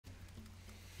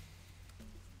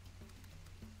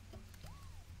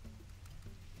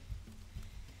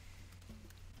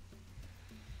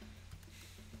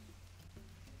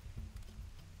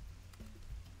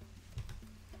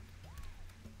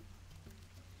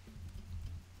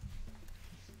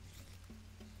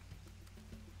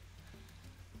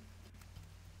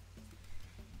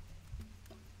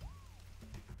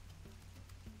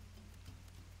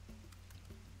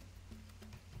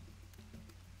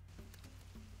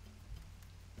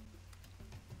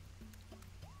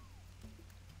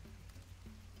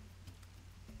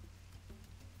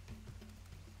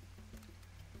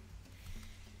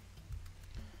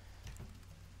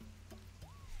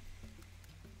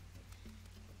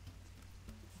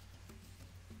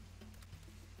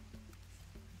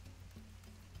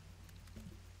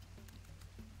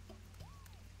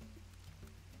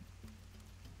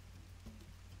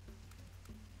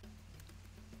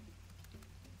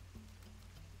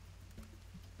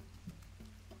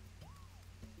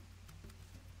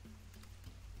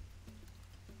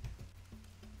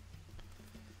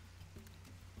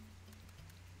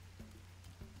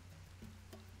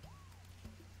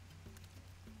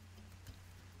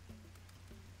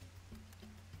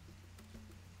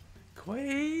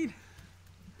Queen!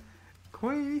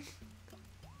 Queen!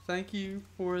 Thank you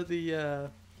for the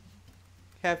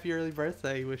happy early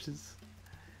birthday wishes.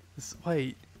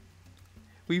 Wait,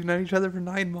 we've known each other for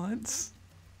 9 months?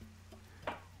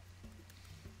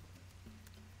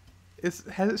 Has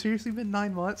it seriously been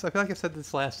 9 months? I feel like I said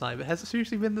this last time, but has it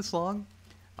seriously been this long?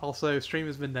 Also, stream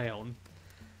has been down,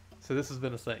 so this has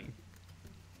been a thing.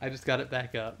 I just got it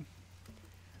back up.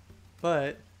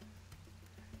 But,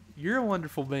 you're a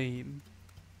wonderful bean.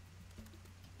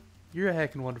 You're a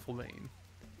heckin' wonderful bean.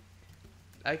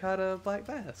 I caught a black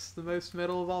bass, the most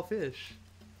metal of all fish.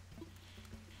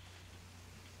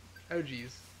 Oh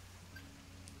geez.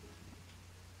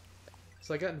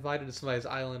 So I got invited to somebody's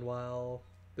island while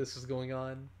this was going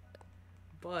on.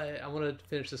 But I want to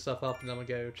finish this stuff up and then I'm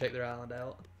going to go check their island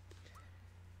out.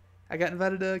 I got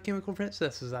invited to Chemical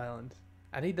Princess's island.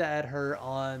 I need to add her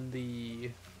on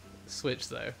the Switch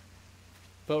though.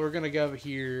 But we're going to go over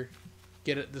here,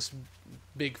 get at this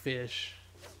big fish.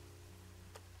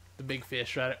 The big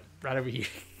fish right over here.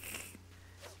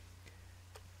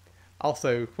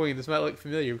 Also, Queen, this might look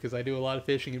familiar because I do a lot of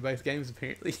fishing in both games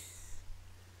apparently.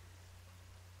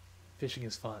 Fishing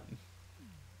is fun.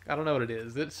 I don't know what it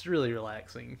is. It's really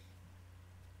relaxing.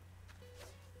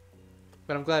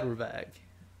 But I'm glad we're back.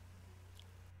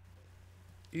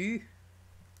 Ew.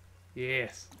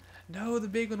 Yes. No, the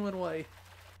big one went away.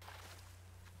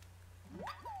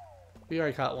 We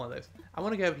already caught one of those. I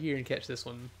want to go over here and catch this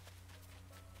one.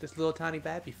 This little tiny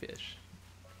babby fish.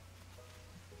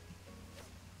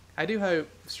 I do hope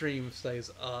stream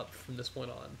stays up from this point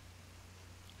on.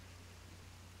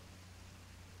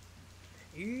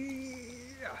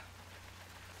 Yeah.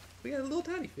 We got a little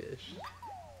tiny fish.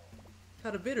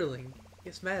 Caught a bitterling.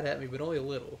 It's mad at me, but only a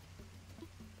little.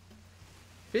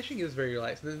 Fishing is very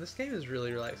relaxing, and this game is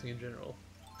really relaxing in general.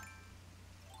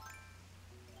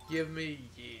 Give me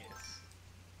yes.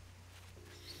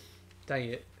 Dang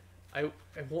it. I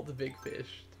want the big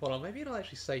fish. Hold on, maybe it'll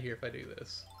actually stay here if I do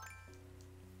this.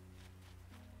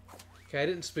 Okay, I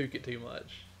didn't spook it too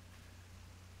much.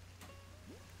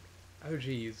 Oh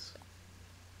geez.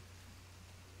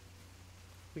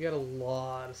 We got a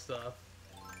lot of stuff.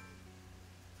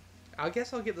 I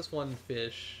guess I'll get this one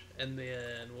fish, and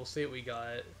then we'll see what we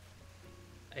got,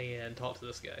 and talk to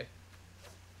this guy.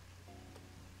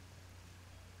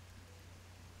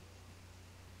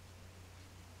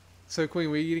 So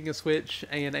Queen, we're eating a Switch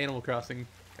and Animal Crossing.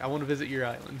 I want to visit your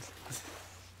island.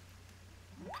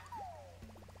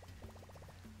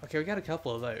 Okay, we got a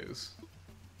couple of those.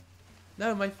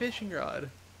 No, my fishing rod.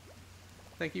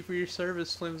 Thank you for your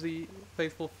service, flimsy,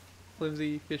 faithful,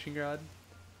 flimsy fishing rod.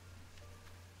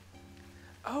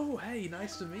 Oh, hey,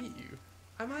 nice to meet you.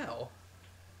 I'm Al.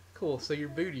 Cool, so you're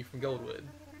Booty from Goldwood.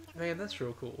 Man, that's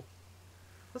real cool.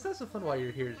 Let's have some fun while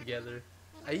you're here together.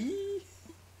 Aye.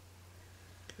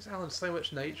 There's Alan so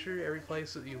much nature. Every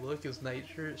place that you look is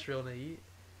nature. It's real neat.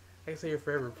 I can stay here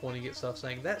forever pointing at stuff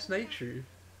saying, that's nature.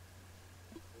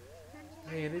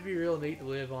 Man, it'd be real neat to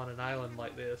live on an island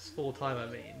like this, full time I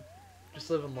mean.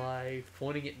 Just living life,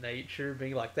 pointing at nature,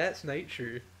 being like, that's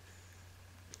nature.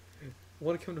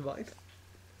 Want to come to mine?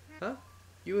 Huh?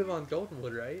 You live on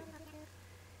Goldenwood, right?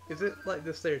 Is it like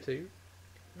this there too?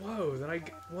 Whoa, then I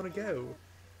want to go.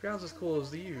 Ground's as cool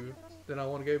as you, then I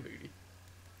want to go, Booty.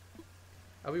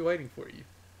 I'll be waiting for you.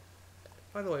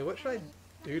 By the way, what should I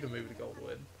do to move to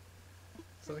Goldwood?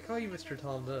 So if I call you Mr.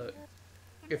 Tom Nook,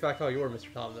 if I call you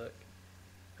Mr. Tom Nook,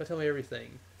 he'll tell me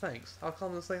everything. Thanks, I'll call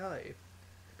him and say hi.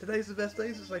 Today's the best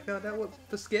day since I found out what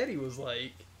Biscotti was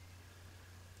like.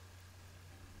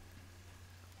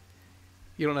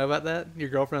 You don't know about that? Your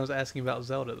girlfriend was asking about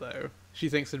Zelda, though. She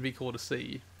thinks it'd be cool to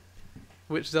see.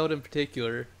 Which Zelda in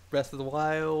particular? Breath of the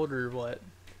Wild, or what?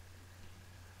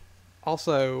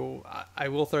 Also, I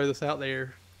will throw this out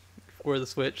there for the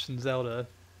Switch and Zelda.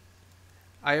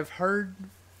 I have heard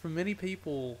from many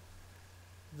people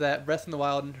that Breath of the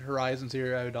Wild and Horizon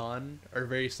Zero Dawn are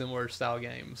very similar style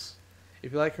games.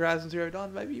 If you like Horizon Zero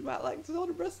Dawn, maybe you might like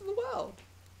Zelda Breath of the Wild.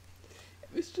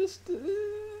 It's just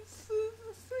it's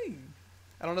a thing.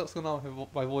 I don't know what's going on with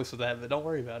my voice with that, but don't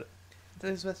worry about it.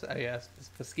 Today's best. Oh yeah,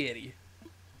 it's Biscotti.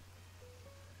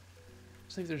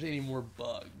 See if there's any more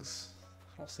bugs.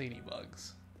 I don't see any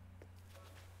bugs.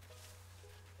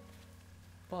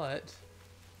 But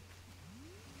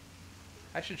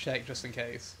I should check just in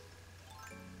case.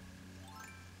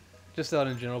 Just Zelda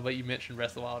in general, but you mentioned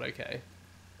Breath of the Wild, okay.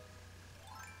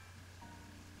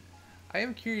 I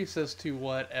am curious as to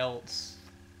what else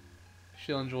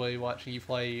she'll enjoy watching you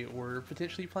play, or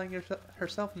potentially playing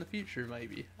herself in the future,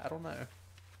 maybe. I don't know.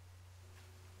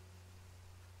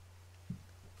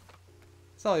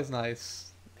 It's always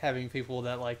nice having people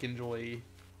that like enjoy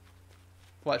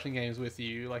watching games with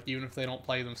you, like even if they don't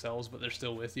play themselves, but they're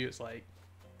still with you. It's like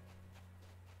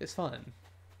it's fun.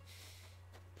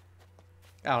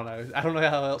 I don't know. I don't know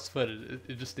how else to put it.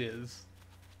 It just is.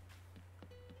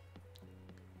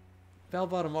 Bell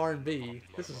bottom R&B.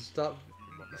 This is top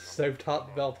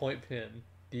Bell Point pin.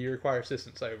 Do you require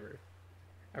assistance? Over.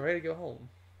 I'm ready to go home.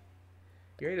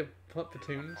 You ready to pump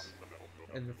platoons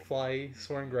and fly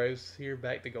Soaring Groves here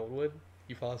back to Goldwood?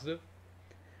 You positive?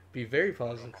 Be very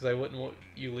positive, because I wouldn't want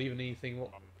you leaving anything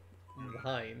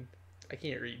behind. I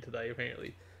can't read today,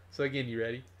 apparently. So again, you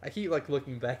ready? I keep like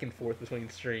looking back and forth between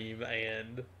stream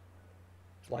and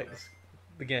like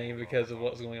the game because of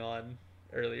what was going on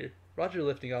earlier. Roger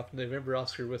lifting off November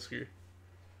Oscar Whisker.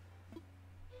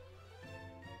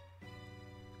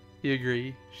 You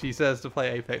agree? She says to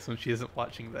play Apex when she isn't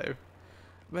watching though.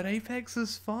 But Apex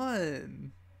is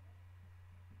fun.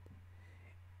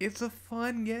 It's a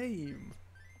fun game.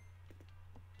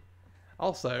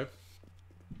 Also,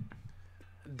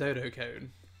 Dodo code.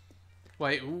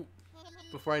 Wait, ooh,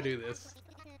 before I do this,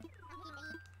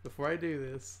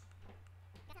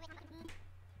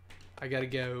 I gotta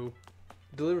go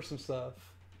deliver some stuff.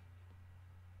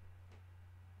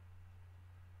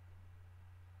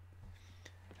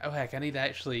 Oh heck, I need to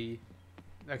actually,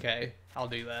 okay, I'll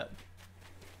do that.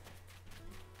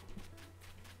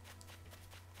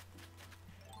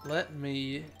 Let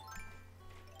me,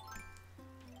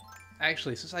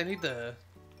 actually, since I need to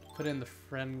put in the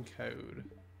friend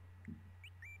code,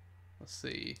 let's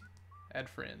see, add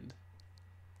friend.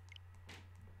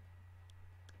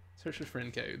 Search for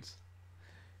friend codes.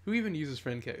 Who even uses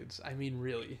friend codes? I mean,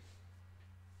 really.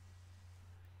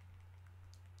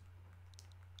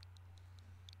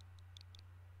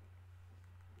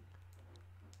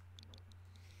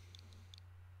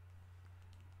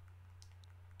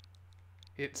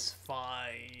 It's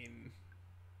fine.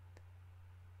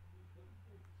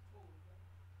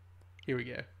 Here we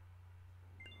go.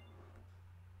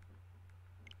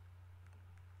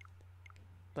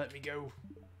 Let me go.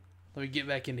 Let me get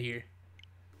back in here.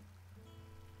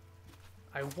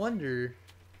 I wonder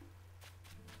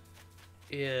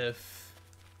if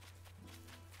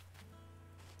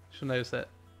she'll notice that.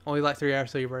 Only like 3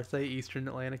 hours till your birthday, Eastern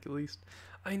Atlantic at least.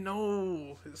 I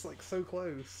know! It's like so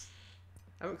close.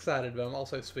 I'm excited, but I'm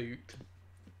also spooked.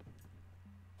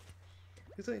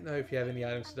 Please let me know if you have any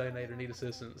items to donate or need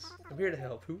assistance. I'm here to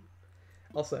help. Who?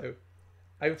 Also,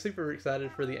 I'm super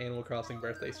excited for the Animal Crossing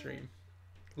birthday stream.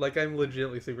 Like, I'm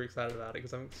legitimately super excited about it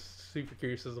because I'm super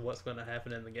curious as to what's going to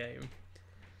happen in the game.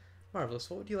 Marvelous.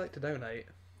 What would you like to donate?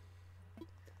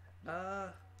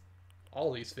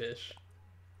 All these fish.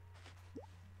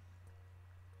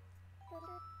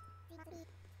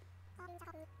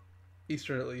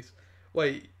 Eastern at least.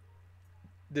 Wait,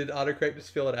 did Autocrape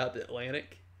just fill it out to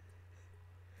Atlantic?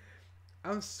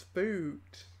 I'm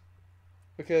spooked.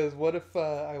 Because what if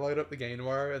I load up the game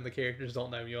tomorrow and the characters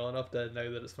don't know me well enough to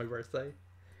know that it's my birthday?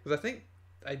 Because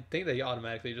I think they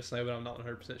automatically just know, but I'm not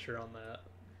 100% sure on that.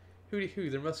 Hooty hoo,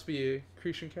 there must be a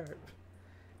Crucian Carp.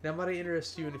 Now might I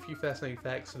interest you in a few fascinating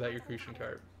facts about your Crucian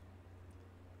Carp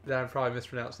that I'm probably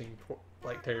mispronouncing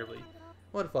like terribly.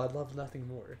 Wonderful, I'd love nothing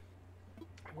more.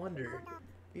 I wonder,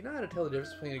 do you know how to tell the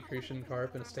difference between a Crucian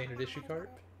Carp and a standard issue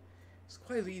carp? It's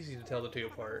quite easy to tell the two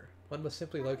apart. One must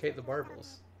simply locate the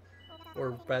barbels,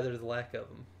 or rather the lack of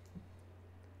them.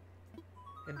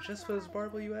 And just what is a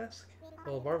barbel, you ask?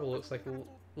 Well, a barbel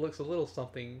looks a little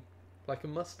something like a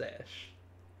mustache.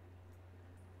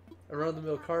 A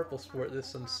run-of-the-mill carp will sport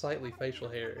this unsightly facial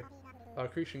hair, while a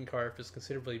Crucian carp is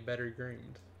considerably better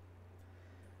groomed.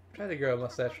 I tried to grow a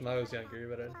mustache when I was younger,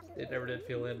 but it never did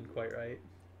feel in quite right.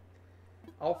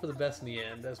 All for the best in the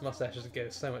end, as mustaches go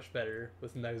so much better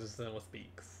with noses than with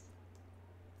beaks.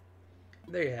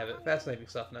 There you have it. Fascinating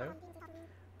stuff, no?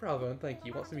 Bravo, and thank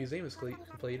you. Once the museum is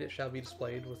complete, it shall be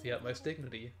displayed with the utmost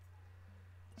dignity.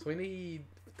 So we need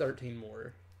 13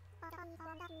 more.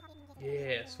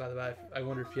 Yes, by the way, I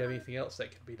wonder if you have anything else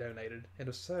that could be donated, and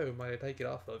if so, might I take it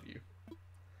off of you?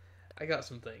 I got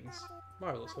some things.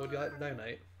 Marvelous, what would you like to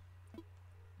donate?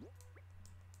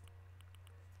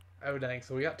 Oh dang,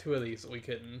 so we got 2 of these that we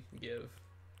couldn't give.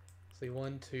 See,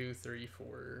 1, 2, 3,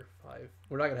 4, 5.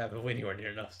 We're not gonna have anywhere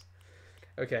near enough.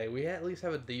 Okay, we at least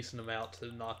have a decent amount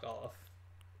to knock off.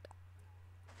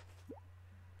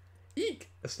 Eek!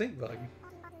 A stink bug.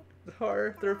 The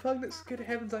horror, the repugnance, good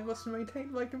heavens, I must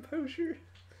maintain my composure.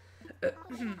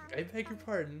 I beg your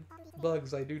pardon.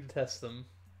 Bugs, I do detest them.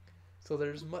 So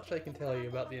there's much I can tell you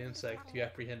about the insect you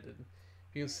apprehended.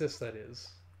 If you insist, that is.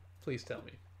 Please tell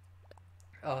me.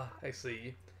 Ah, I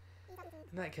see.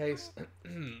 In that case,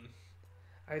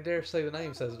 I dare say the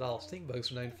name says it all. Stink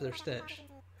bugs are known for their stench.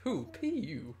 Who?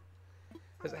 P.U.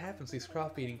 As it happens, these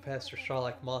crop-eating pests are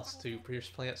straw-like moths to pierce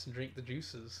plants and drink the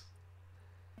juices.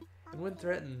 And when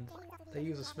threatened, they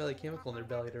use a smelly chemical in their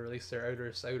belly to release their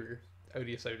odorous odor.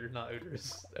 Odious odor, not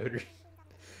odorous odor.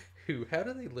 Who? How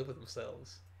do they live with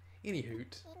themselves? Any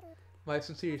hoot. My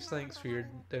sincerest thanks for your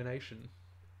donation.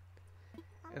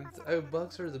 And oh,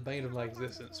 bugs are the bane of my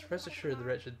existence. Rest assured the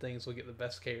wretched things will get the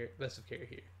best of care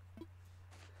here.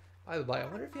 By the by, I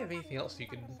wonder if you have anything else that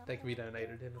can be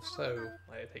donated, and if so,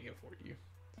 I take it for you.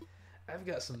 I've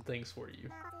got some things for you.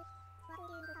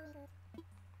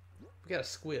 We got a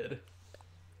squid.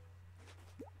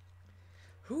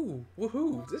 Ooh,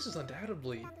 woohoo! This is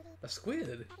undoubtedly a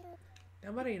squid.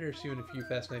 Now, might I interest you in a few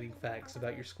fascinating facts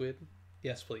about your squid?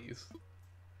 Yes, please.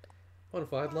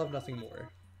 Wonderful, I'd love nothing more.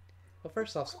 Well,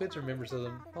 first off, squids are members of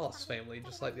the mollusk family,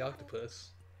 just like the octopus.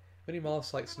 Many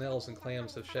mollusks like snails and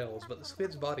clams have shells, but the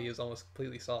squid's body is almost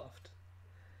completely soft.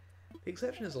 The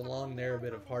exception is a long, narrow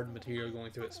bit of hardened material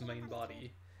going through its main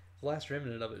body, the last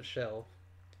remnant of its shell.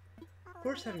 Of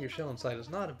course, having your shell inside is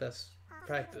not a best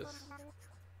practice.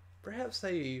 Perhaps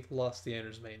they lost the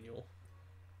owner's manual.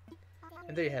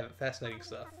 And there you have it, fascinating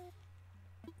stuff.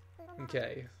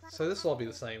 Okay, so this will all be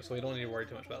the same, so we don't need to worry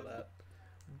too much about that.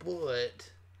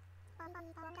 But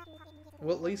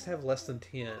we'll at least have less than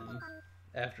 10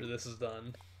 after this is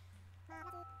done.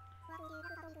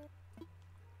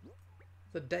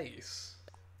 The dace.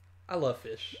 I love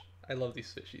fish. I love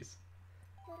these fishies.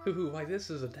 Hoo-hoo, why this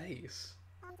is a dace.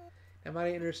 Now might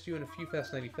I interest you in a few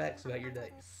fascinating facts about your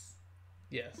dace?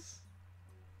 Yes.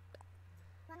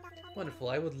 Wonderful,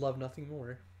 I would love nothing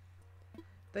more.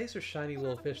 Dace are shiny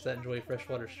little fish that enjoy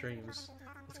freshwater streams,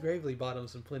 with gravelly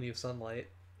bottoms and plenty of sunlight.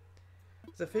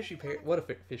 It's a fishy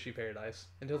fishy paradise,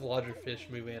 until the larger fish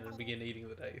move in and begin eating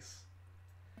the dace.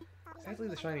 Sadly,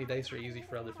 the shiny dace are easy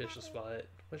for other fish to spot,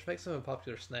 which makes them a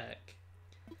popular snack.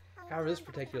 However, this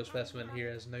particular specimen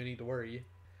here has no need to worry.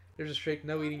 There's a strict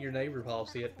no eating your neighbor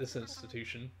policy at this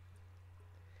institution.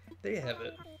 There you have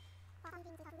it.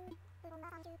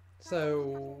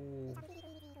 So,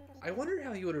 I wonder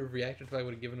how he would have reacted if I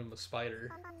would have given him a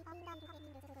spider.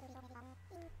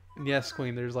 And yes,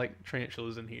 Queen, there's like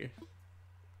tarantulas in here.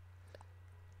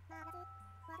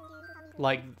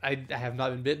 Like, I have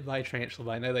not been bitten by a tarantula,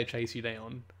 but I know they chase you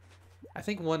down. I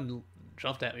think one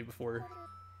jumped at me before.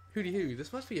 Hooty hoo,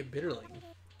 this must be a bitterling.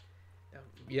 Now,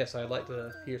 yes, I'd like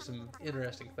to hear some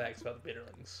interesting facts about the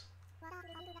bitterlings.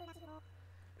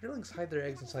 Bitterlings hide their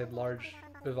eggs inside large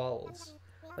bivalves,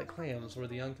 like clams, where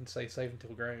the young can stay safe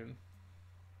until grown.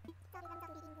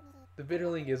 The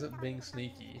bitterling isn't being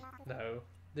sneaky, no.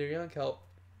 Their young help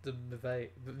the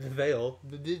beveil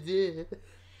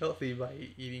healthy by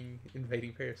eating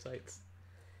invading parasites.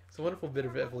 It's a wonderful bit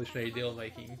of evolutionary deal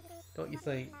making, don't you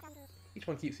think? Each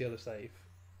one keeps the other safe.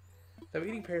 Though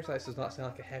eating parasites does not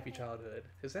sound like a happy childhood,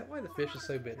 is that why the fish is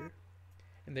so bitter?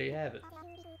 And there you have it.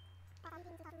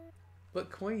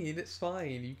 But Queen, it's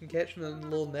fine. You can catch them in a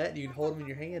little net and you can hold them in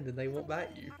your hand and they won't bite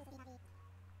you.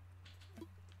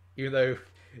 Even though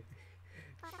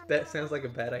that sounds like a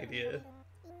bad idea.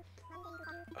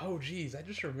 Oh geez, I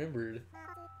just remembered.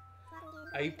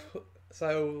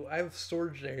 So I have a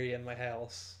storage area in my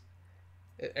house.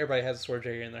 Everybody has a storage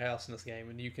area in their house in this game,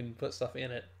 and you can put stuff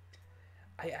in it.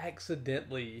 I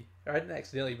didn't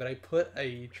accidentally, but I put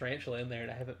a tarantula in there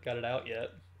and I haven't got it out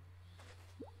yet.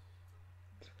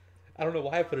 I don't know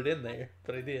why I put it in there,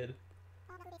 but I did.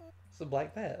 It's a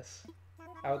black bass.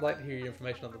 I would like to hear your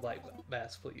information on the black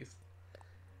bass, please.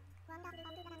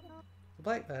 The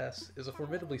black bass is a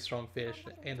formidably strong fish,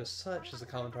 and as such is a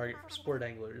common target for sport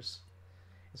anglers.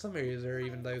 In some areas, there are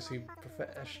even those who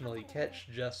professionally catch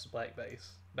just black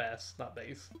bass, not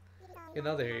bass. In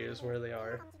other areas where they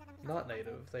are not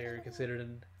native, they are considered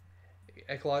an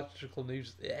ecological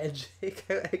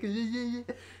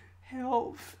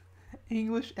help.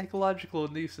 English ecological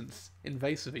nuisance,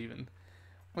 invasive even.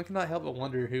 One cannot help but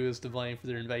wonder who is to blame for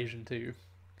their invasion too.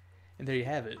 And there you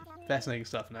have it. Fascinating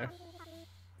stuff, no?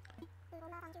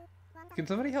 Can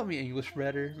somebody help me English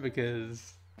better?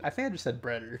 Because I think I just said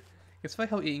better. Can somebody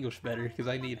help me English better? Because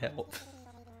I need help.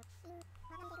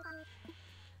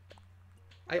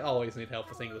 I always need help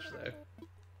with English though.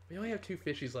 We only have 2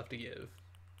 fishies left to give.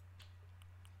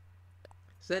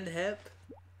 Send Hep.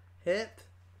 Hep.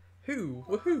 Who?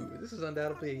 Woohoo! This is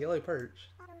undoubtedly a yellow perch.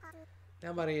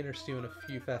 Now might I interest you in a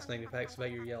few fascinating facts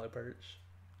about your yellow perch?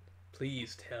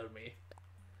 Please tell me.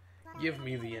 Give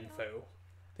me the info.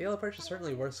 The yellow perch is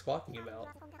certainly worth squawking about.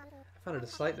 I found it a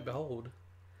sight to behold.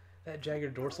 That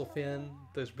jagged dorsal fin,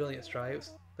 those brilliant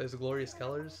stripes, those glorious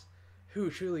colors. Who,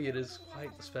 truly it is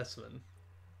quite the specimen.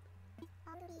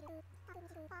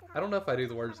 I don't know if I do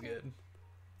the words good.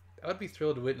 I would be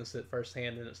thrilled to witness it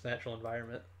firsthand in its natural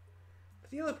environment.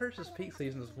 But the other person's peak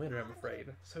season is winter, I'm afraid.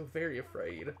 So very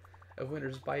afraid of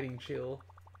winter's biting chill.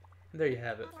 And there you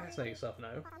have it. Fascinating stuff,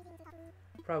 no?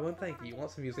 Probably one thank you.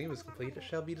 Once the museum is complete, it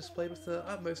shall be displayed with the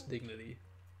utmost dignity.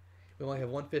 We only have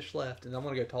one fish left, and I'm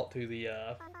gonna go talk to the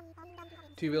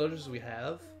two villagers we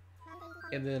have.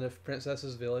 And then if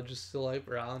Princess's village is still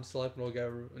open, or island's still open, we'll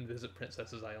go and visit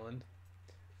Princess's Island.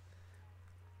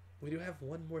 We do have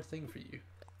one more thing for you.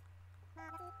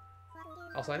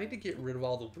 Also, I need to get rid of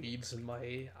all the weeds in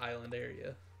my island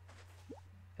area.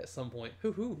 At some point.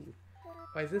 Hoo-hoo!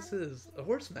 Why, this is a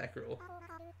horse mackerel.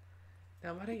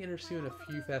 Now, might I interest you in a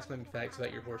few fascinating facts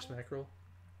about your horse mackerel?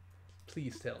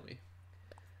 Please tell me.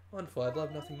 Wonderful, I'd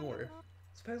love nothing more.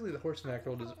 Supposedly the horse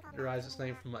mackerel derives its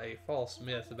name from a false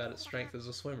myth about its strength as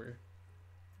a swimmer.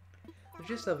 The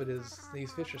gist of it is,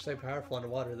 these fish are so powerful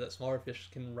underwater that smaller fish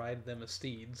can ride them as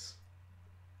steeds.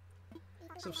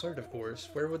 It's absurd, of course.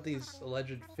 Where would these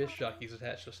alleged fish jockeys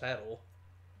attach a saddle?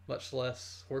 Much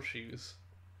less horseshoes.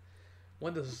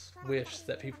 One does wish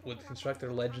that people would construct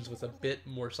their legends with a bit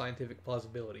more scientific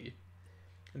plausibility.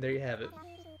 And there you have it.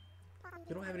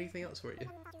 We don't have anything else for you.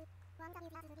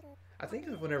 I think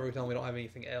whenever we tell them we don't have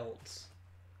anything else,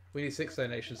 we need 6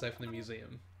 donations though from the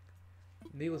museum.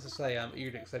 Needless to say, I'm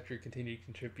eager to accept your continued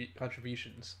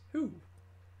contributions. Who?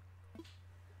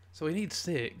 So we need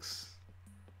 6.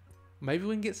 Maybe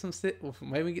we can get some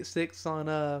maybe we can get 6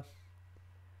 on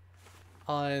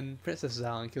Princess's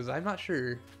Island, because I'm not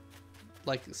sure.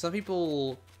 Like, some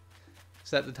people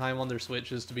set the time on their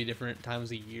Switches to be different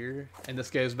times a year, and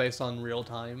this goes based on real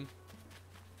time.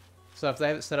 So if they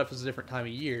have it set up as a different time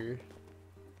of year,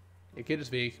 it could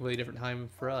just be a completely different time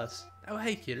for us. Oh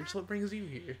hey kidders, what brings you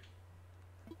here?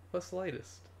 What's the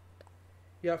latest?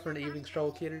 You out for an evening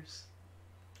stroll, kidders?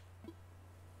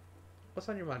 What's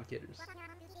on your mind, kidders?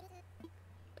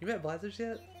 You met Blathers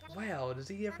yet? Wow, does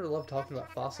he ever love talking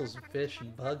about fossils and fish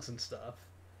and bugs and stuff?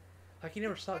 Like, he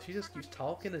never stops, he just keeps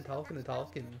talking and talking and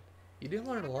talking. You do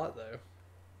learn a lot, though.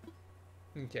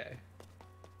 Okay.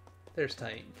 There's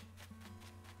Tank.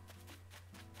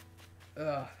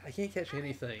 Ugh, I can't catch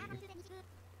anything.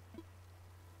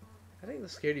 I think the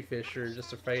scaredy fish are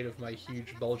just afraid of my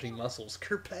huge bulging muscles.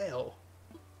 Kerpow!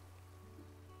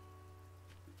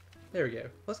 There we go.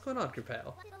 What's going on,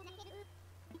 Kerpow?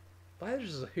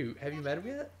 Blathers is a hoot. Have you met him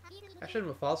yet? I showed him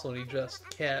a fossil and he just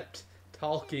kept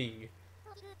talking. He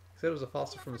said it was a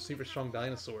fossil from a super strong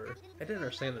dinosaur. I didn't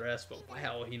understand the rest, but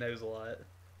wow, he knows a lot.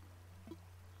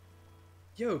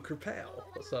 Yo, Kerpow!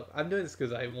 What's up? I'm doing this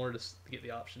because I wanted to get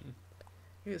the option.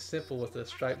 It's simple with a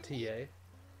striped TA.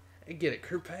 And get it,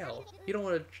 Kerpow! You don't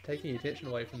want to take any attention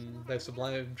away from those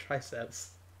sublime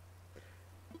triceps.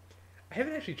 I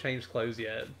haven't actually changed clothes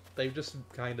yet. They've just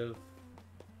kind of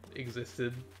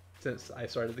existed since I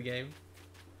started the game.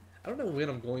 I don't know when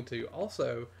I'm going to.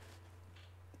 Also,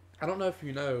 I don't know if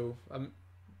you know,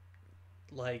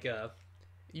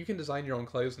 you can design your own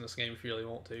clothes in this game if you really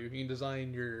want to. You can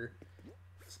design your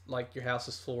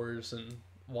house's floors and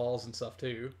walls and stuff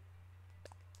too.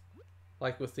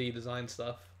 Like with the design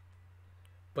stuff.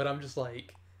 But I'm just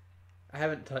like, I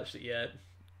haven't touched it yet.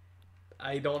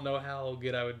 I don't know how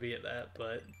good I would be at that,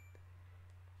 but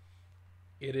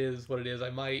it is what it is. I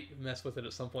might mess with it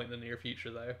at some point in the near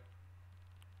future, though.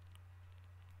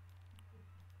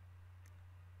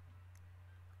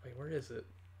 Wait, where is it?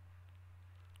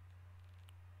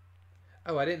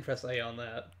 Oh, I didn't press A on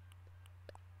that.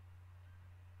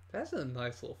 That's a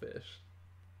nice little fish.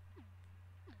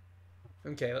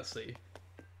 Okay, let's see.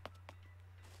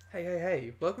 Hey, hey,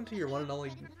 hey, welcome to your one and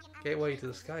only gateway to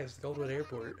the skies, the Goldwood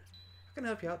Airport. How can I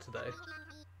help you out today?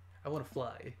 I want to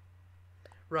fly.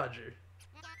 Roger.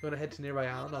 You want to head to nearby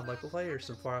island on local play or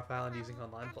some far-off island using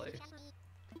online play?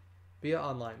 Via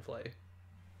online play.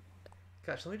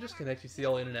 Gosh, let me just connect you to the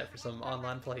old internet for some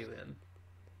online play then.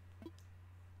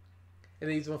 And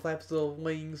then he's gonna flap his little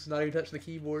wings, not even touching the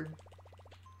keyboard.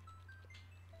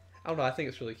 I don't know, I think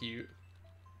it's really cute.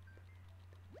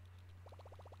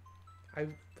 I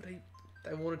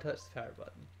want to touch the power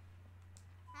button.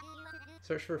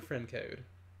 Search for a friend code.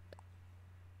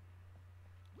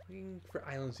 Looking for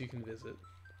islands you can visit.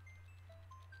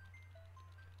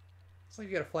 Looks like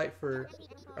you got a flight for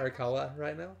Arakawa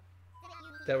right now.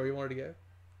 Is that where you wanted to go?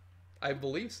 I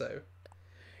believe so.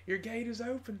 Your gate is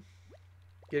open.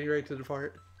 Getting ready to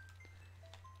depart.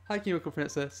 Hi, Chemical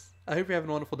Princess. I hope you're having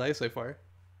a wonderful day so far.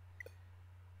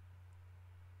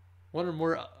 One or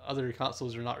more other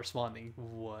consoles are not responding.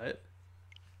 What?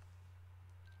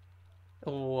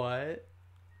 What?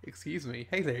 Excuse me.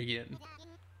 Hey there again.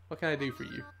 What can I do for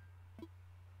you?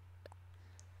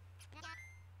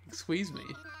 Squeeze me.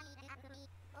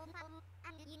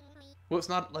 Well, it's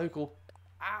not local.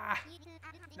 Ah!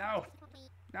 No!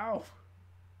 No!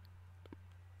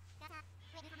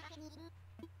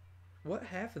 What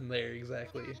happened there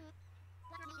exactly?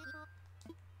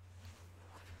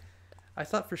 I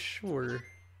thought for sure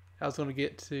I was going to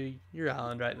get to your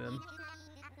island right then.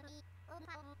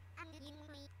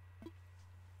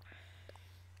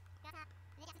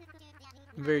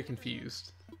 I'm very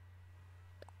confused.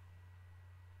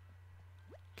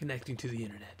 Connecting to the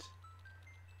internet.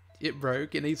 It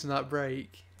broke. It needs to not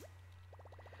break.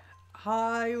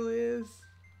 Hi, Liz.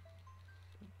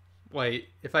 Wait,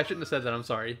 if I shouldn't have said that, I'm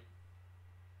sorry.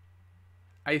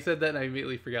 I said that and I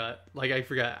immediately forgot. Like, I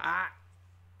forgot. Ah!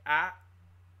 Ah!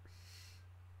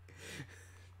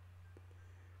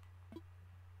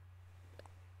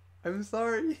 I'm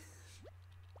sorry.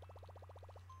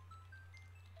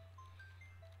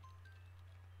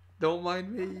 Don't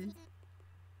mind me.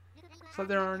 So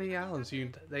there aren't any islands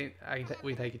we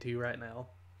take it to right now.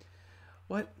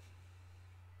 What?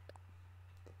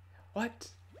 What?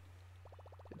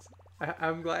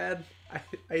 I'm glad.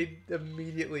 I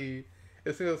immediately,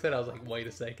 as soon as I said, I was like, wait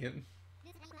a second.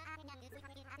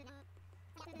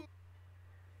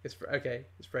 It's okay.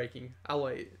 It's breaking. I'll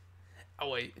wait. I'll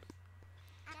wait.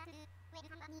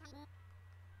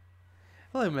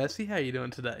 Hello, Messi. How are you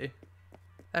doing today?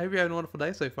 I hope you're having a wonderful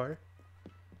day so far.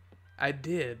 I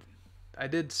did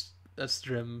a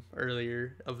stream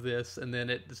earlier of this, and then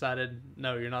it decided,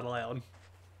 no, you're not allowed.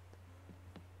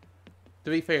 To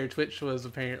be fair, Twitch was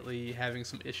apparently having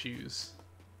some issues.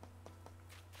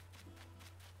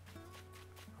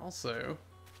 Also,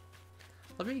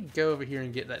 let me go over here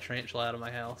and get that tarantula out of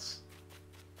my house.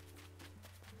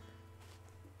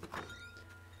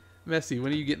 Messi,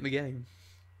 when are you getting the game?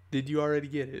 Did you already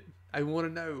get it? I want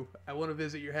to know. I want to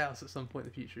visit your house at some point in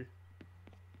the future.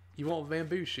 You want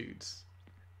bamboo shoots?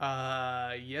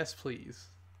 Yes, please.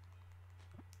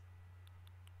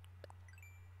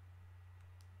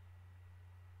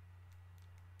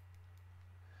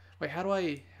 Wait, how do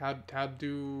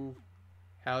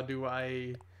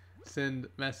I send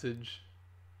message?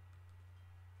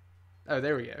 Oh,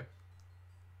 there we go.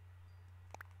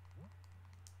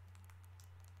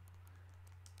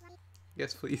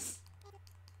 Yes, please.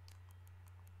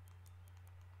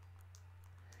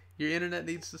 Your internet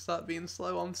needs to stop being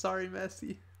slow. I'm sorry,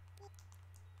 Messi.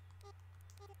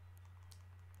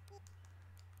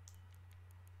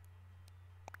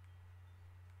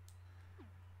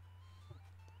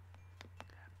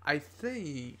 I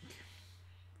think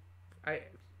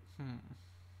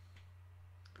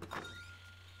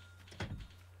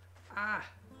Ah.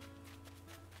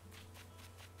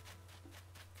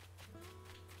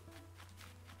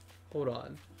 Hold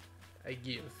on. I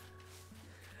give.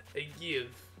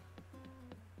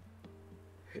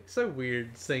 It's so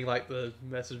weird seeing like the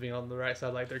message being on the right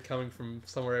side, like they're coming from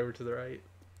somewhere over to the right.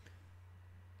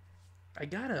 I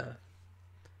gotta.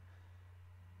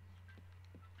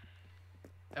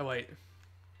 Oh wait.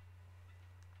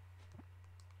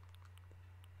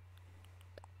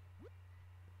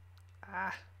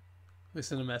 Ah. Let me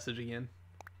send a message again.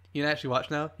 You can actually watch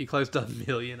now? You closed a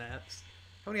million apps.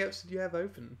 How many apps did you have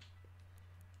open?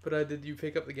 But did you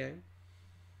pick up the game?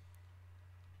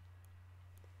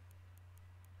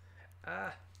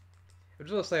 Ah. I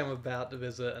just want to say I'm about to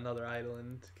visit another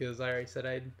island, because I already said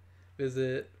I'd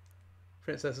visit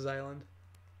Princess's Island.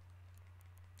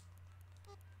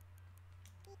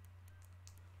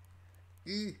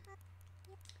 Eee.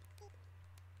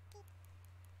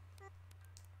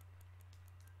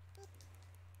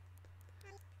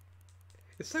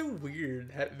 It's so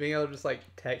weird being able to just like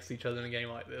text each other in a game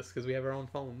like this because we have our own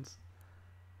phones.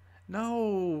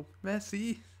 No,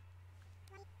 Messi.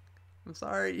 I'm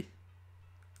sorry.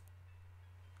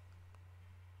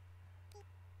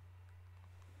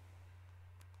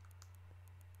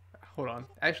 Hold on.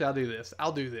 Actually, I'll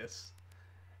do this.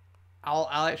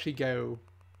 I'll actually go.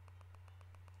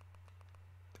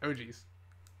 Oh jeez.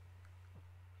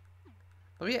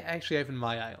 Let me actually open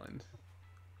my island.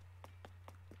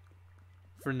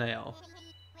 For now.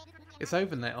 It's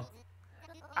open now.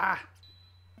 Ah!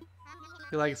 I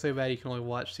feel like it's so bad you can only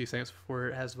watch 2 seconds before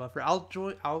it has a buffer.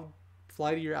 I'll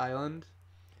fly to your island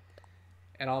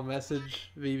and I'll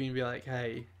message Vivi and be like,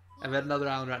 hey, I'm at another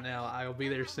island right now. I'll be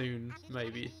there soon,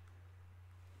 maybe.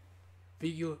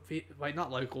 Wait, not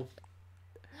local.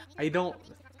 I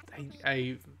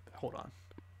hold on.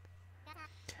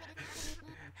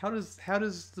 How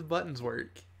does the buttons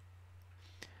work?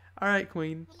 Alright,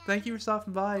 Queen. Thank you for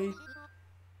stopping by.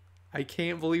 I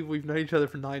can't believe we've known each other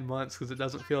for 9 months because it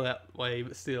doesn't feel that way,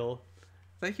 but still.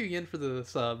 Thank you again for the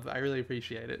sub. I really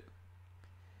appreciate it.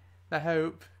 I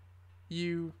hope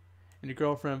you and your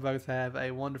girlfriend both have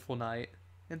a wonderful night.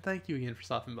 And thank you again for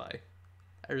stopping by.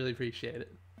 I really appreciate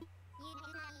it.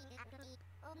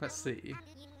 Let's see.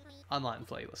 Online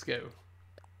play, let's go.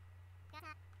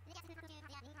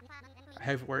 I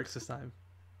hope it works this time.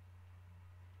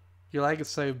 Your lag is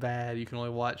so bad you can only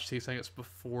watch 2 seconds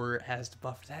before it has to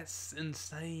buffer. That's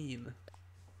insane.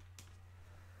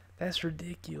 That's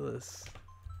ridiculous.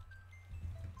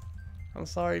 I'm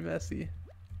sorry, Messi.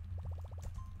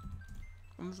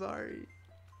 I'm sorry.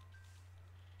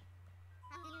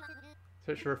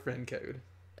 Search for a friend code.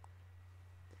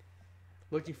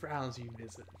 Looking for islands you can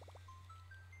visit.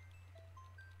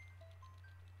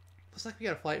 Looks like we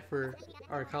got a flight for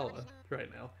Arakawa right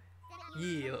now.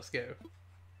 Yeah, let's go.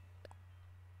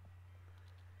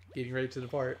 Getting ready to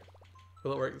depart.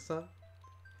 Will it work this time?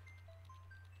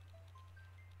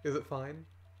 Is it fine?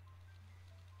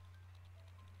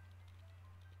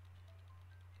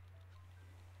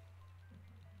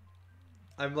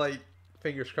 I'm like,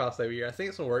 fingers crossed over here. I think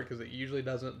it's gonna work because it usually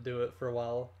doesn't do it for a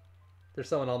while. There's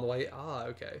someone on the way. Ah,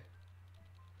 okay.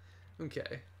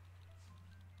 Okay.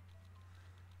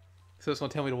 So it's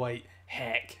gonna tell me to wait.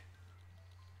 Heck.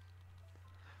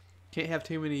 Can't have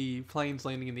too many planes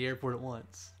landing in the airport at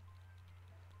once.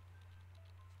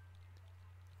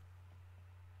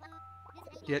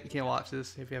 You can't watch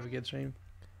this if you have a good stream.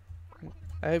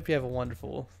 I hope you have a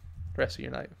wonderful rest of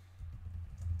your night.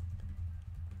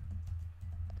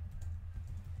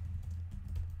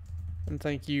 And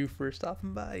thank you for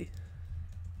stopping by.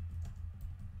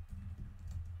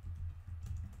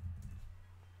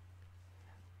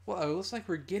 Whoa, looks like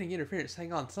we're getting interference.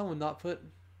 Hang on, someone not put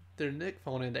their Nick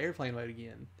phone into airplane mode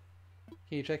again.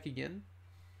 Can you check again?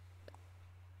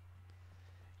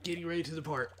 Getting ready to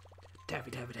depart.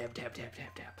 Tappy tap tap tap tap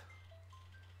tap tap.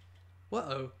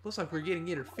 Whoa, looks like we're getting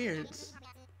interference.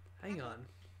 Hang on.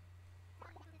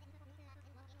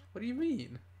 What do you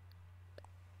mean?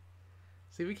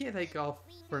 See, we can't take off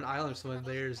for an island if someone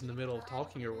there's in the middle of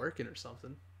talking or working or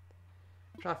something.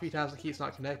 Try a few times and it keeps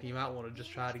not connecting. You might want to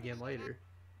just try it again later.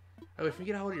 Oh, if you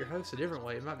get a hold of your host a different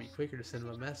way, it might be quicker to send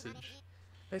them a message.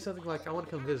 Say something like, I want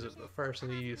to come visit, but first I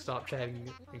need you to stop chatting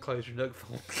and close your Nook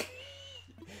phone.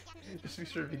 Just be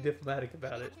sure to be diplomatic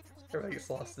about it. Everybody gets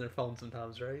lost in their phone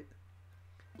sometimes, right?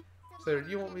 So, do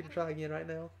you want me to try again right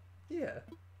now? Yeah.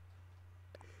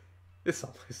 It's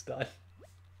almost done.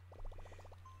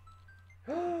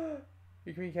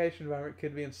 Your communication environment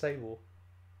could be unstable.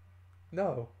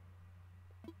 No.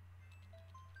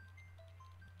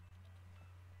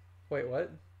 Wait,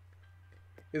 what?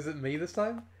 Is it me this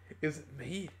time? Is it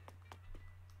me?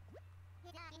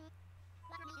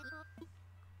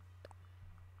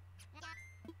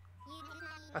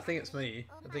 I think it's me.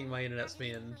 I think my internet's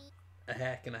being a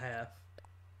hack and a half.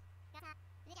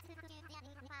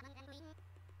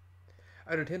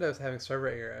 Oh, Nintendo's having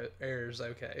server errors,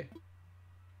 okay.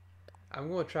 I'm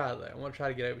gonna try though. I'm gonna try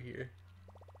to get over here.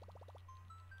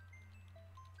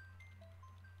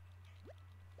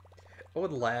 I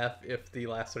would laugh if the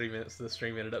last 30 minutes of the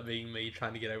stream ended up being me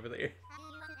trying to get over there.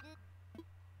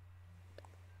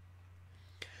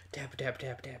 Tap, tap,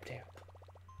 tap, tap, tap.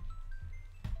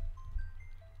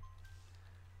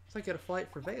 It's like I got a flight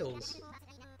for Vales.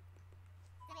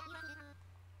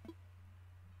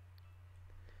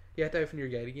 You have to open your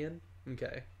gate again?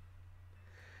 Okay.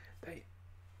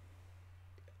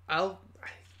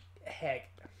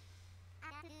 Heck.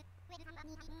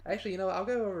 Actually, you know what? I'll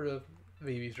go over to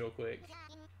Vivi's real quick.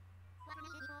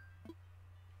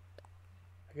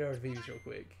 I'll go over to Vivi's real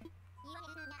quick.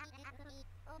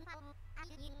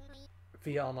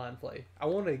 Via online play. I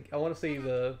wanna see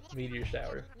the meteor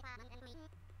shower.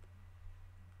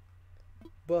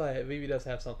 But Vivi does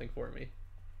have something for me.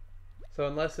 So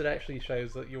unless it actually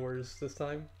shows that yours this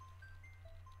time.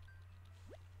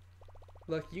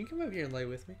 Look, you can come over here and lay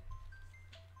with me.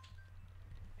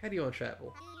 How do you want to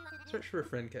travel? Search for a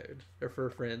friend code. Or for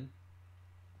a friend.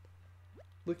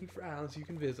 Looking for islands you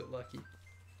can visit, Lucky.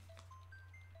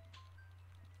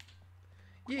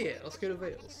 Yeah, let's go to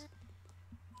Vales.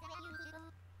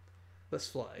 Let's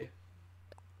fly.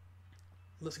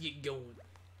 Let's get going.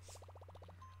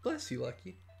 Bless you,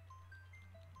 Lucky.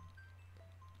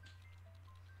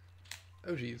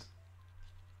 Oh, jeez.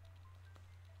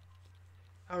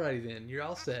 Alrighty then, you're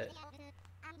all set.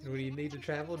 And when you need to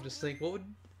travel, just think, what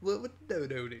would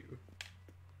Dodo do?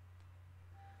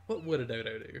 What would a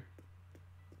Dodo do?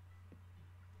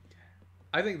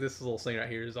 I think this little scene right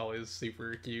here is always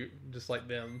super cute. Just like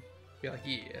them. Be like,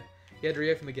 yeah. You had to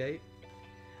reopen the gate?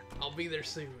 I'll be there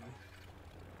soon.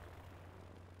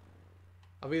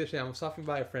 I'll be there soon. I'm stopping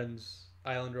by a friend's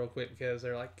island real quick because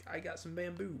they're like, I got some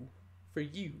bamboo for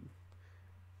you.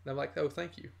 And I'm like, oh,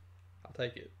 thank you. I'll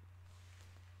take it.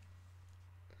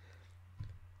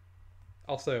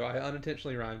 Also, I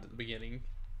unintentionally rhymed at the beginning.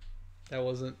 That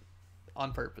wasn't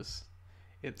on purpose.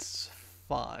 It's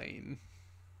fine.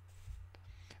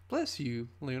 Bless you,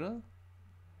 Luna.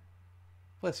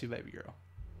 Bless you, baby girl.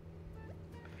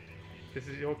 This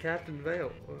is your Captain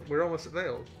Vale. We're almost at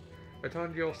Vale. I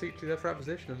told you all seat to the upright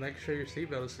position and make sure your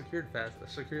seatbelt is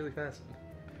securely fastened.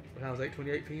 The time is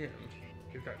 8:28 p.m.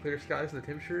 We've got clear skies and the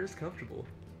temperature is comfortable.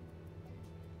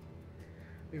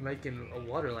 We're making a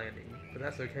water landing, but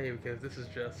that's okay because this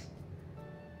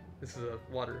is a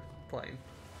water plane,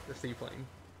 a seaplane.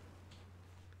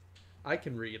 I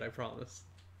can read, I promise.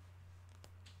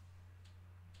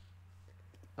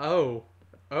 Oh,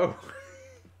 oh,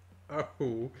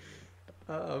 oh,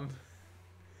 um,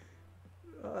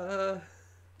 uh,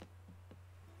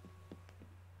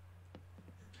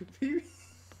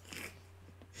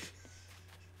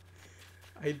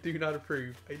 I do not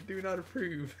approve. I do not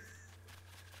approve.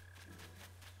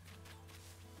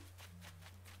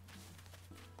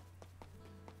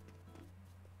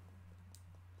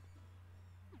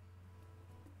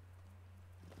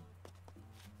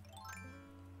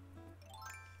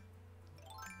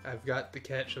 I've got to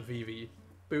catch a Vivi.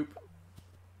 Boop.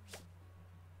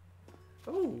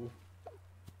 Oh.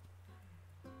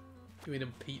 Give me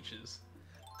them peaches.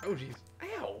 Oh jeez.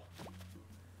 Ow.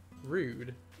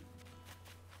 Rude.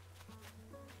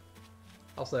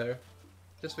 Also,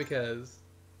 just because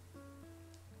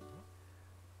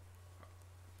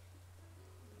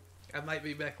I might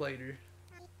be back later.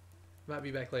 Might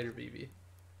be back later, Vivi.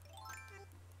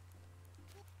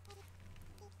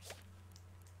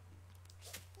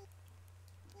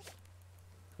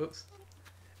 Whoops.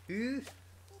 Ew.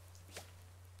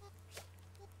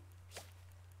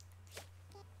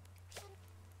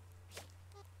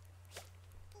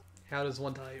 How does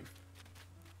one type?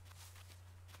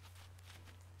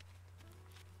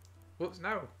 Whoops,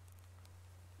 no.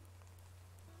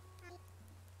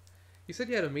 You said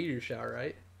you had a meteor shower,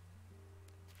 right?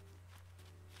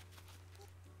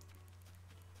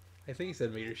 I think you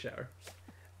said meteor shower.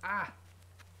 Ah!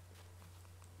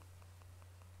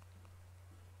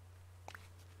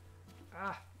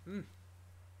 Ah! Hmm.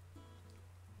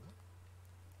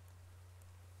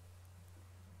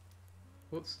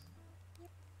 Whoops.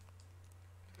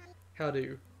 How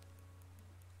do?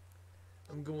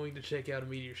 I'm going to check out a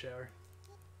meteor shower.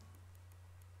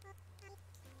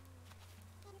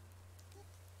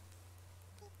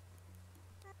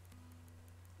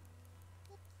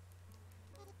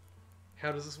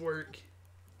 How does this work?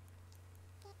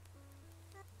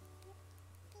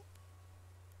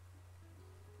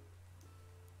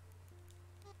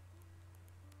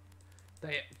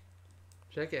 Damn.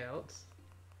 Check out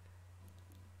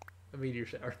a meteor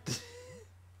shower.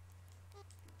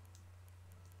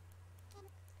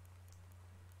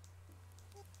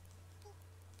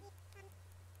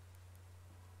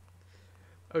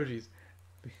 Oh jeez.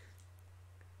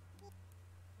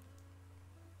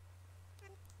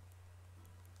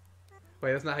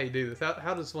 Wait, that's not how you do this.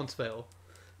 How does one spell?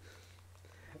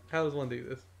 How does one do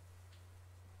this?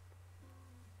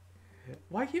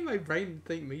 Why can't my brain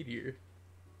think meteor?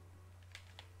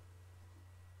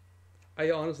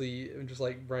 I honestly am just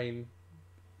like brain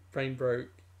broke.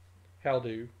 How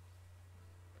do?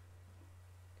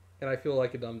 And I feel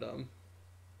like a dum dum.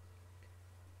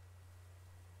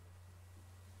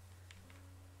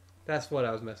 That's what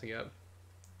I was messing up.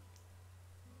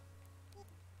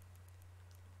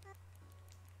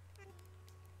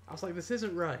 I was like, this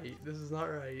isn't right. This is not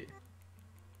right.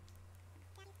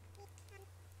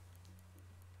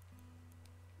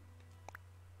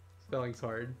 Spelling's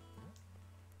hard.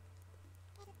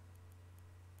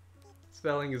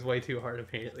 Spelling is way too hard,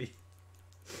 apparently.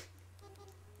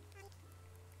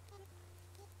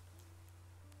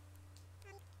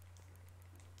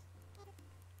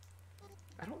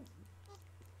 I don't...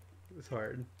 It's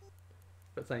hard.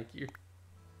 But thank you.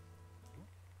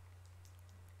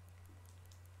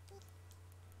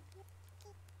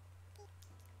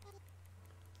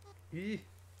 Eee.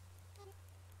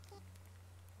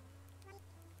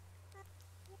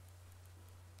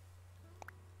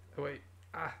 Oh wait.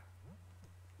 Ah.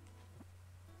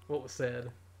 What was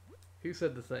said? Who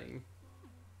said the thing?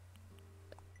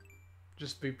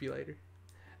 Just boop you later.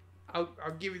 I'll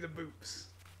give you the boops.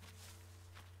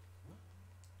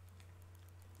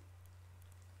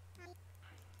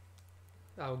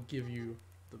 I'll give you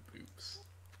the boops.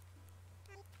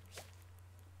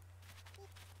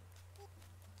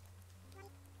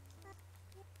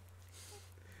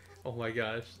 Oh my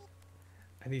gosh.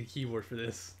 I need a keyboard for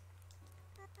this.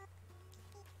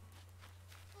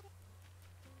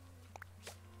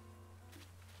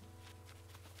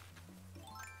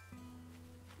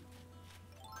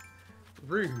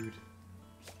 Rude.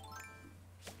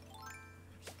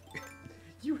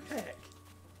 You hack.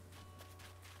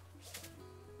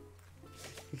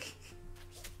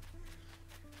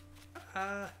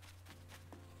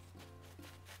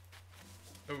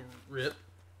 Oh, rip.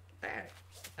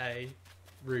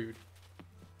 Rude.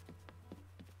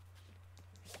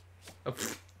 Oh,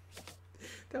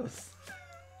 that was...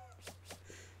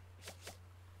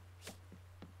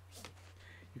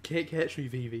 You can't catch me,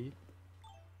 Vivi.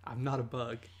 I'm not a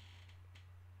bug.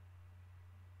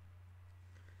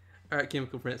 Alright,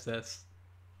 Chemical Princess.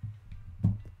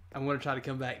 I'm gonna try to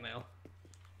come back now.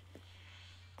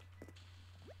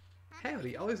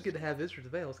 Howdy, always good to have visitors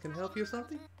available. Can I help you with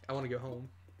something? I want to go home.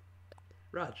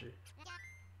 Roger.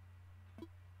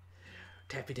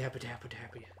 Tappy tappy tappy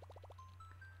tappy.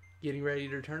 Getting ready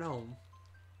to return home.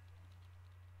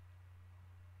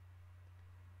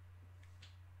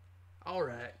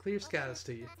 Alright, clear skies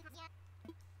to you.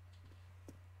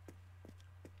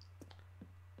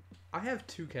 I have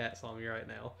 2 cats on me right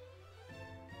now.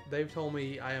 They've told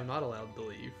me I am not allowed to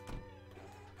leave.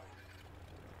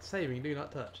 Saving, do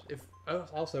not touch.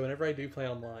 Also, whenever I do play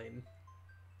online,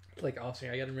 like off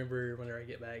stream, I gotta remember whenever I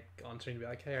get back on stream to be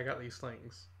like, hey, I got these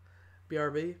things.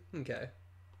 BRB? Okay.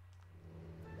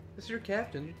 This is your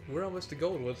captain. We're almost to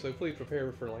Goldwood, so please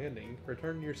prepare for landing.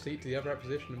 Return your seat to the upright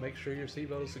position and make sure your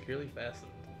seatbelt is securely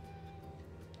fastened.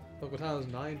 Local time is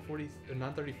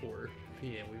 9:34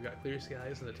 p.m. We've got clear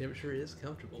skies and the temperature is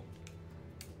comfortable.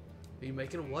 We're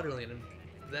making a water landing.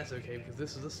 That's okay because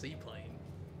this is a seaplane.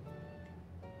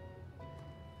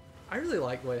 I really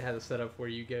like the way it has it set up where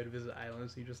you go to visit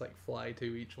islands, you just like fly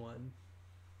to each one.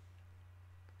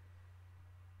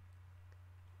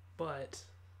 But,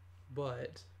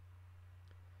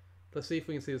 let's see if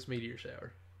we can see this meteor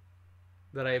shower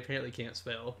that I apparently can't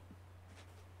spell.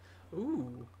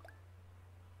 Ooh.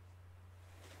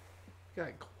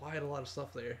 Got quite a lot of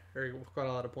stuff there, or quite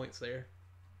a lot of points there.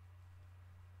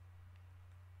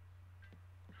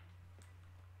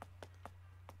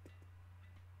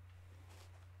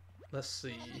 Let's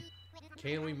see.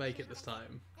 Can we make it this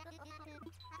time?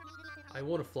 I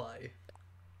want to fly.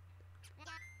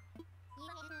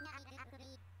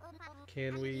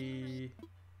 Can we...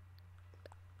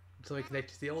 So we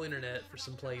connect to the old internet for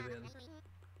some play then.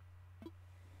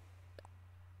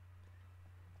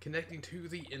 Connecting to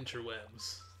the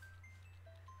interwebs.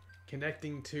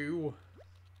 Connecting to...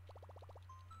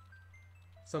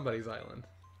 somebody's island.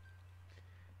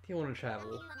 Do you want to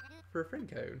travel? For a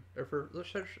friend code. Or for...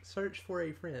 let's search for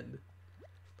a friend.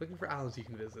 Looking for islands you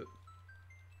can visit.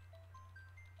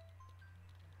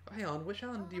 Oh, hang on, which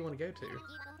island do you want to go to?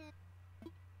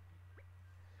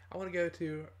 I want to go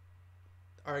to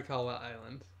Arakawa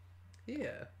Island.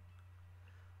 Yeah.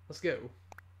 Let's go.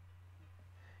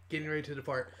 Getting ready to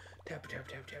depart. Tap, tap,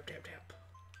 tap, tap, tap, tap.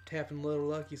 Tapping little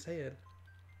Lucky's head.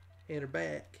 And her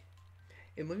back.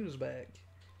 And Luna's back.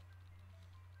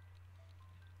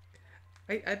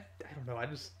 I don't know, I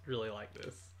just really like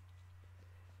this.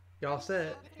 Y'all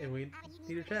set, and we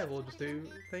need to travel just to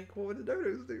think what would the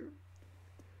dodos do.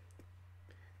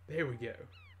 There we go.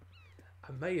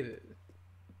 I made it.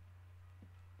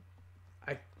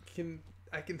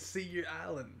 I can see your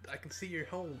island. I can see your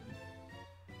home.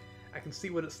 I can see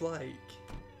what it's like.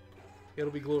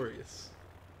 It'll be glorious.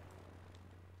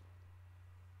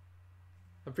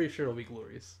 I'm pretty sure it'll be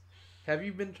glorious. Have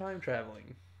you been time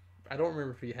traveling? I don't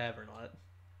remember if you have or not.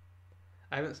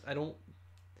 I don't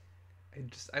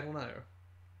know.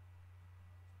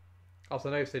 Also,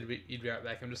 I know you said you'd be right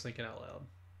back. I'm just thinking out loud.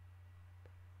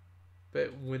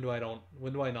 But when do I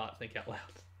not think out loud?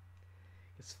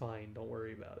 It's fine. Don't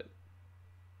worry about it.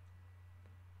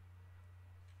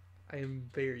 I am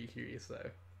very curious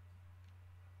though,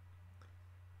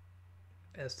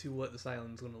 as to what this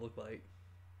island's going to look like.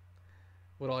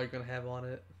 What all you're going to have on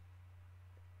it.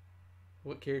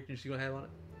 What characters you're going to have on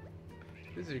it.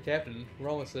 This is your captain. We're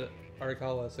almost at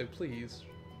Arakawa, so please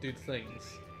do the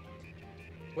things.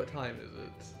 What time is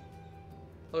it?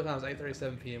 Local time is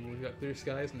 8:37 p.m. We've got clear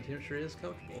skies and the temperature is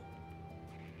comfortable.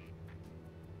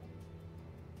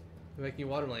 We're making a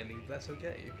water landing, but that's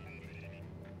okay.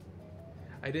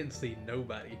 I didn't see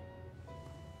nobody.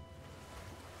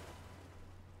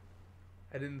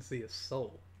 I didn't see a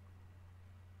soul.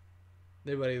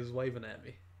 Nobody was waving at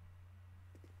me.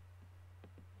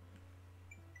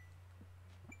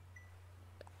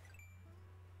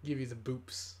 Give you the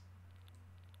boops.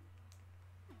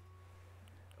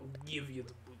 I'll give you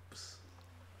the boops.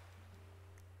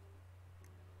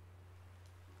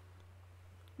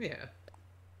 Yeah.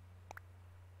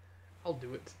 I'll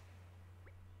do it.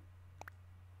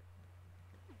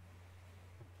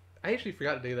 I actually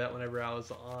forgot to do that whenever I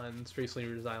was on Street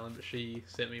Slimer's Island, but she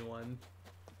sent me one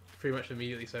pretty much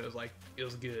immediately, so it was like, it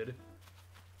was good.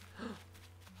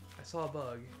 I saw a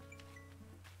bug.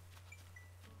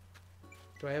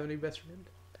 Do I have a new best friend?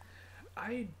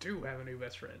 I do have a new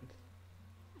best friend.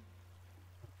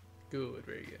 Good,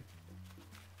 very good.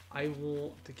 I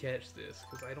want to catch this,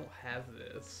 because I don't have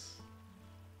this.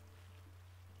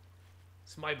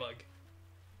 It's my bug.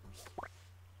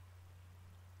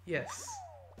 Yes.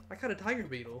 I caught a tiger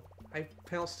beetle. I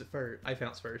pounced it first. I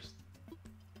pounced first.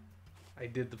 I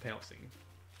did the pouncing.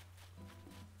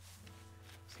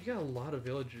 So you got a lot of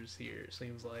villagers here, it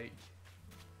seems like.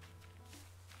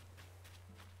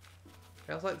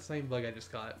 That's like the same bug I just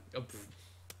caught. Oh,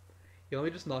 yeah, let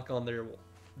me just knock on their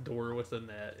door with a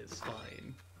net. It's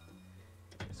fine.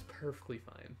 It's perfectly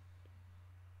fine.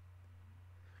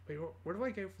 Wait, where do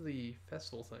I go for the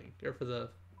festival thing? Or for the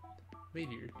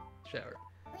meteor shower?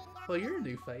 Well, you're a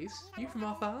new face. You from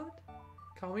off island?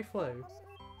 Call me Flo.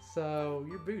 So,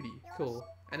 you're Booty. Cool.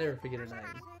 I never forget her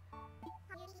name.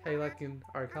 Hey, like in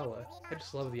Arakawa, I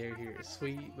just love the air here. It's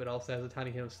sweet, but also has a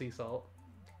tiny hint of sea salt.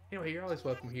 Anyway, you're always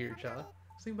welcome here, Cha.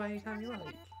 Swing by anytime you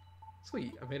like.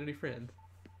 Sweet, I made a new friend.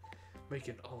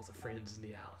 Making all the friends in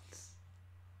the islands.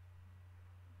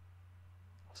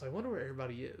 So I wonder where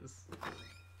everybody is.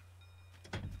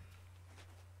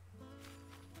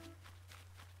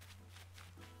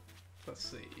 Let's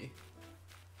see.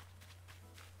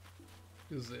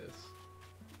 Who's this?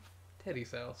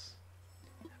 Teddy's house.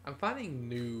 I'm finding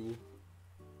new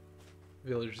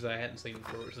villagers I hadn't seen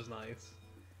before, which is nice.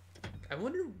 I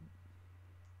wonder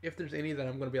if there's any that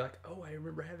I'm going to be like, oh, I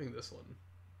remember having this one.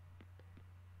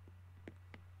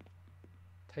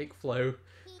 Take Flo.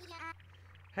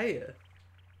 Hey,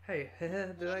 hey,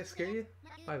 did I scare you?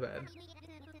 My bad.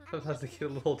 Sometimes I get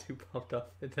a little too pumped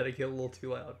up and then I get a little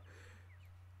too loud.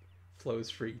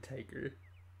 Flo's free, take her.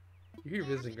 You're here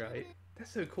visiting, right?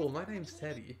 That's so cool. My name's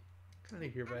Teddy. Kinda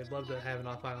here, but I'd love to have an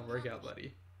off-island workout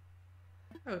buddy.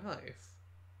 Oh, nice.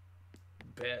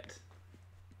 Bet.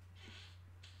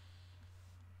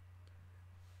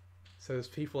 So there's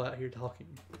people out here talking.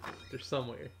 They're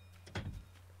somewhere.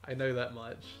 I know that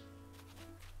much.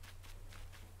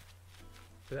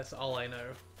 But that's all I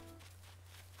know.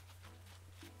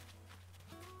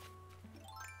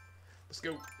 Let's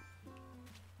go.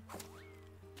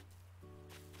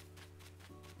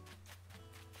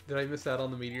 Did I miss out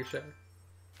on the meteor shower?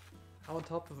 I'm on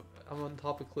top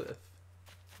of a cliff.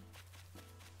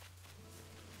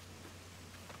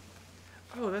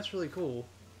 Oh, that's really cool.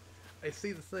 I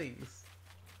see the things.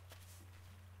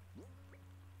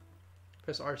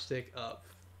 Press R stick up.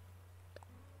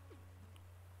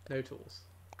 No tools.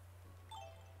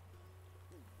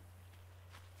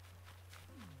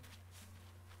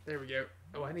 There we go.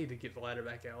 Oh, I need to get the ladder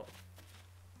back out.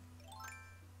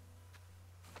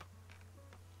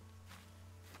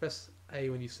 Press A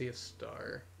when you see a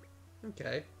star.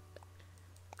 Okay.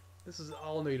 This is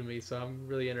all new to me, so I'm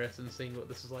really interested in seeing what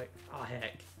this is like. Oh,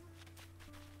 heck.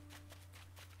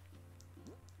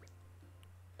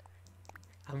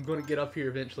 I'm gonna get up here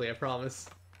eventually, I promise.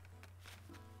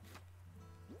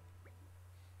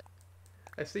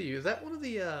 I see you. Is that one of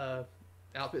the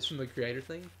outfits from the creator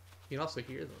thing? You can also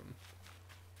hear them.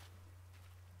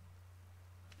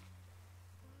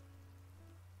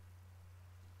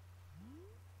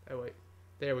 Oh wait,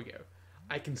 there we go.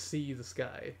 I can see the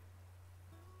sky.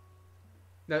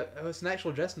 No, oh, it's an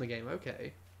actual dress in the game.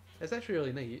 Okay, that's actually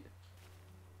really neat.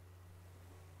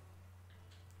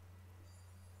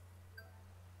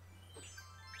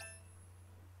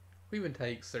 Who even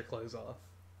takes their clothes off?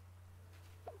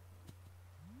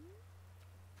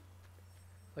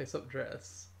 Lace up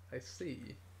dress. I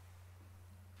see.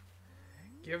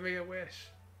 Give me a wish.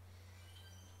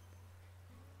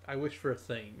 I wish for a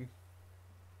thing.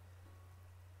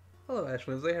 Hello Ash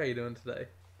Wednesday, how are you doing today?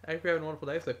 I hope you're having a wonderful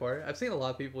day so far. I've seen a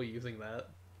lot of people using that.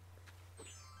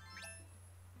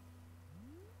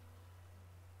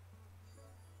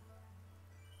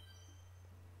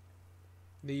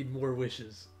 Need more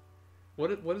wishes.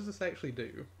 What does this actually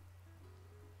do?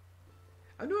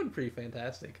 I'm doing pretty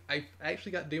fantastic. I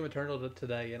actually got Doom Eternal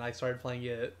today and I started playing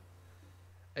it.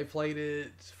 I played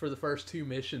it for the first 2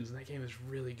 missions and that game is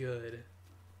really good.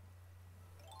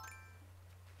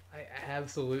 I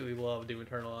absolutely love Doom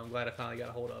Eternal. I'm glad I finally got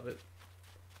a hold of it.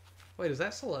 Wait, is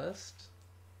that Celeste?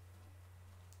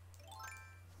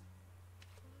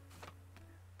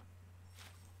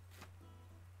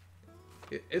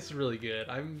 It's really good.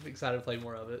 I'm excited to play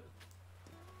more of it.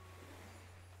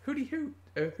 Hooty hoot,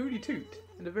 hooty toot,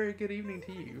 and a very good evening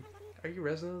to you. Are you a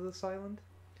resident of this island?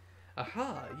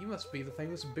 Aha, you must be the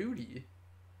famous Booty.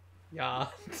 Yeah.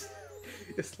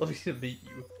 It's lovely to meet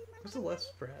you. What's the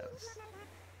less, perhaps?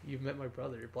 You've met my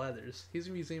brother, Blathers. He's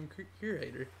a museum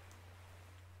curator.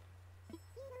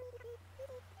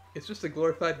 It's just a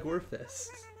glorified gore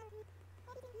fest.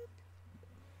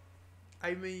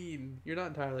 I mean, you're not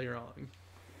entirely wrong.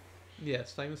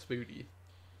 Yes, famous booty.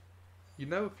 You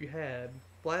know, if you had,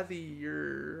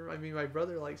 Blathy, I mean, my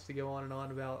brother likes to go on and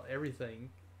on about everything.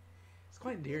 It's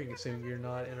quite endearing assuming you're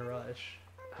not in a rush.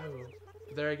 Oh,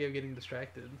 there I go getting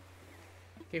distracted.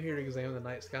 Came here to examine the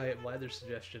night sky at Blather's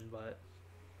suggestion, but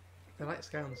the night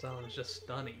sky on this island is just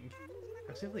stunning.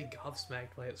 I'm simply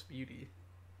gobsmacked by its beauty.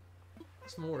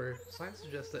 What's more, science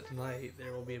suggests that tonight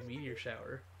there will be a meteor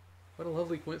shower. What a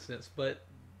lovely coincidence, but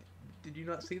did you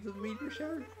not see the meteor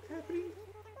shower happening?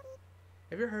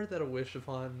 Have you ever heard that a wish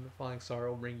upon falling star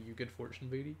will bring you good fortune,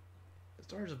 Booty? The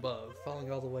stars above,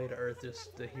 falling all the way to Earth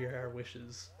just to hear our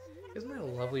wishes. Isn't that a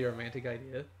lovely romantic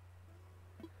idea?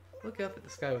 Look up at the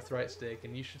sky with the right stick,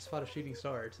 and you should spot a shooting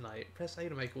star tonight. Press A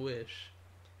to make a wish.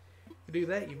 If you do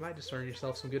that, you might just earn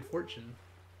yourself some good fortune.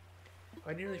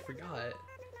 I nearly forgot.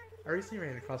 I recently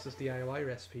ran across this DIY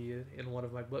recipe in one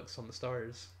of my books on the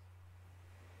stars.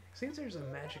 It seems there's a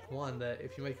magic wand that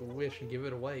if you make a wish and give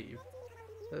it a wave,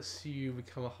 lets you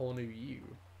become a whole new you.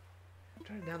 I'm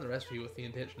trying down the recipe with the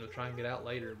intention of trying it out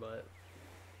later, but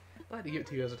I'd like to give it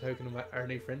to you as a token of our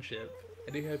new friendship.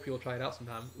 I do hope you'll try it out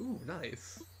sometime. Ooh,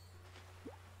 nice.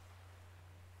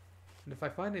 And if I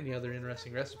find any other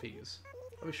interesting recipes,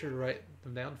 I'll be sure to write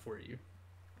them down for you.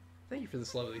 Thank you for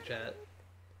this lovely chat.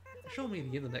 She'll meet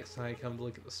again the next time I come to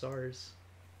look at the stars.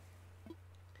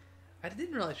 I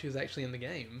didn't realize she was actually in the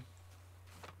game.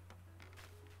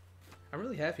 I'm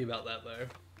really happy about that, though.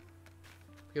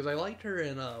 Because I liked her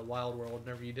in Wild World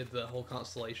whenever you did the whole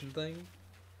constellation thing.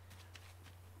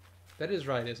 That is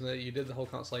right, isn't it? You did the whole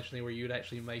constellation thing where you would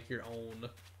actually make your own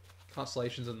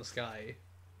constellations in the sky.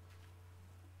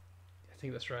 I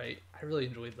think that's right. I really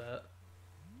enjoyed that.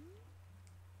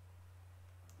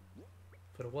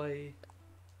 Put away.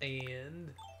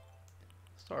 And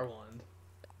Star Wand.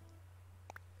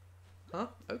 Huh?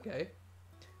 Okay.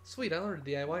 Sweet, I learned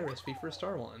a DIY recipe for a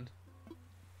Star Wand.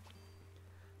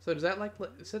 So does that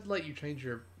it said let you change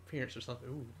your appearance or something?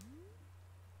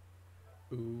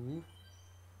 Ooh. Ooh.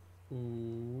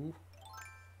 Ooh.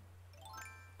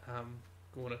 I'm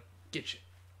gonna get you.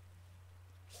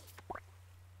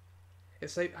 It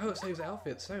saves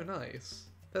outfits. So nice.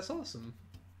 That's awesome.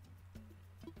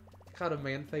 Caught a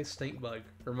man-faced stink bug.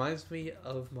 Reminds me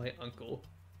of my uncle.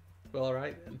 Well,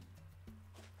 alright then.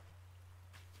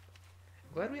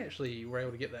 I'm glad we actually were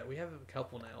able to get that. We have a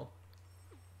couple now.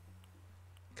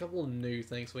 A couple of new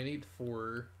things. We need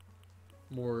 4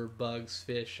 more bugs,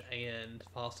 fish, and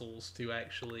fossils to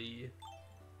actually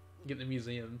get in the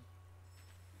museum.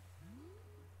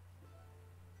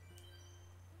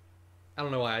 I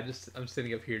don't know why, I'm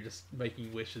sitting up here just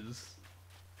making wishes.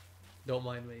 Don't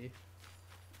mind me.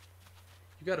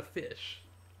 You got a fish.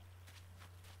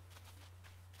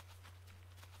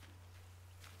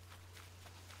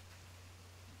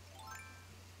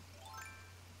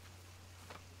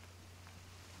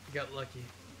 You got lucky.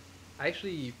 I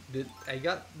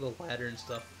got the ladder and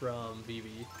stuff from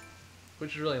Vivi,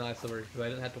 which is really nice of her because I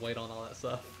didn't have to wait on all that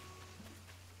stuff.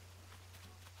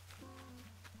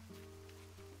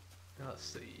 Now let's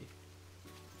see.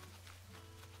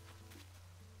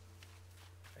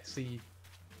 I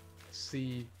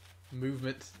see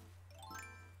movement.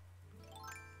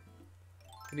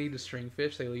 We need a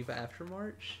stringfish. They leave after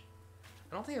March.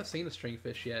 I don't think I've seen a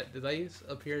stringfish yet. Do they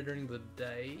appear during the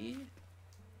day?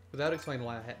 Without explaining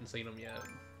why I hadn't seen them yet.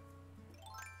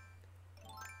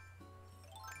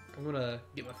 I'm gonna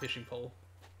get my fishing pole.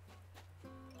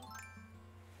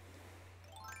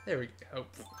 There we go.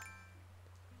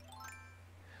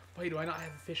 Wait, do I not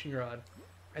have a fishing rod?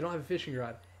 I don't have a fishing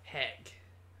rod. Heck.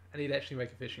 I need to actually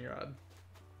make a fishing rod.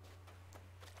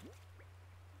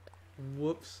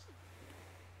 Whoops.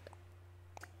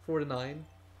 4 to 9.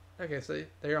 Okay, so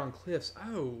they're on cliffs.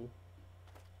 Oh.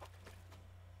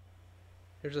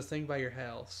 There's a thing by your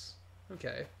house.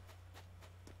 Okay.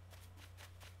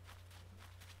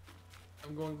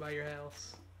 I'm going by your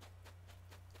house.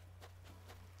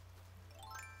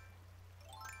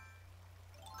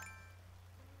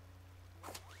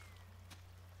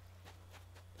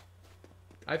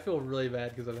 I feel really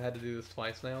bad because I've had to do this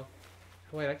twice now.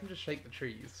 Wait, I can just shake the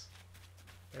trees.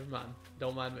 Never mind.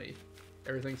 Don't mind me.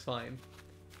 Everything's fine.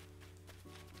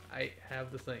 I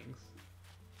have the things.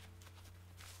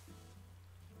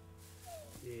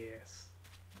 Yes.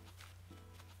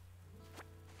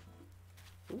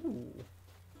 Ooh.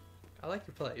 I like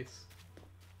your place.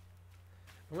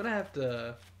 I'm gonna have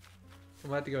to I'm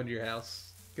gonna have to go into your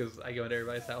house, because I go into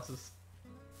everybody's houses.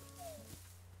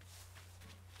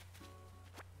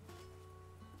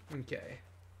 Okay.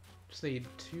 Just need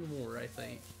 2 more, I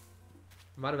think.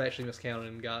 I might have actually miscounted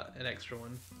and got an extra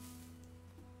one.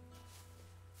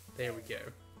 There we go.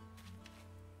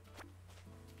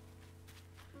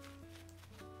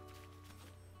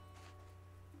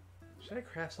 Should I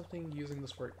craft something using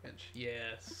this workbench?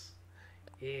 Yes.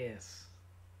 Yes.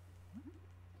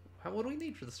 What do we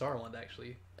need for the star wand,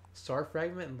 actually? Star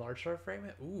fragment and large star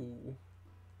fragment? Ooh.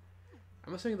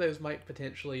 I'm assuming those might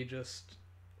potentially just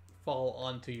fall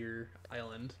onto your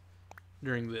island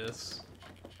during this.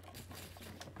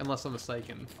 Unless I'm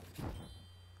mistaken.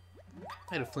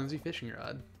 I had a flimsy fishing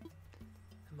rod.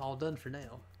 I'm all done for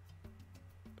now.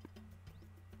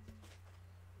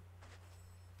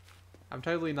 I'm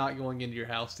totally not going into your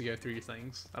house to go through your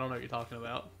things. I don't know what you're talking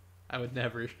about. I would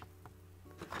never.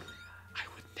 I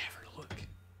would never look.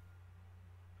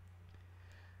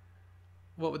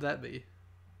 What would that be?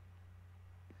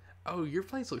 Oh, your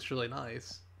place looks really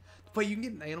nice. Wait, you can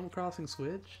get an Animal Crossing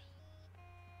Switch?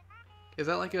 Is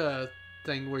that like a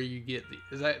thing where you get the...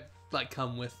 Is that like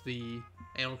come with the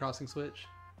Animal Crossing Switch?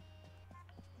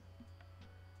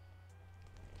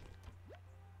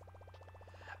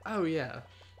 Oh yeah.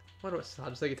 What do I... I'll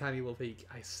just take a tiny little peek.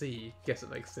 I see. Guess it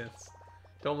makes sense.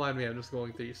 Don't mind me, I'm just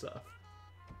going through your stuff.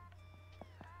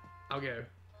 I'll go.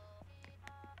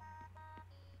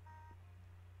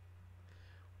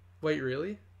 Wait,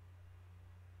 really?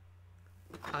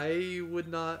 I would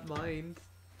not mind.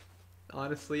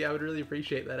 Honestly, I would really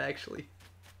appreciate that, actually.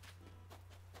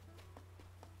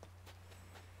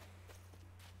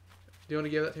 Do you want to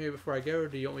give that to me before I go, or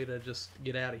do you want me to just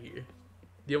get out of here?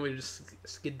 Do you want me to just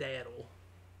skedaddle?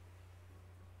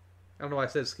 I don't know why I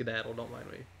said skedaddle, don't mind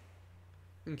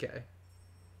me. Okay.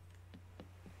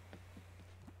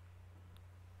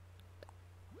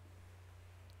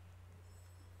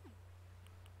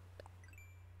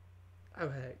 Oh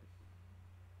heck.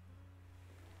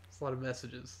 It's a lot of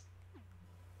messages.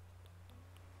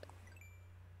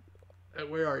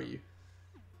 Where are you?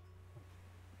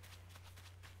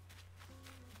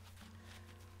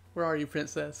 Where are you,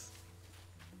 princess?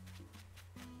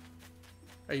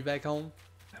 Are you back home?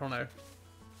 I don't know.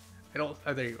 I don't...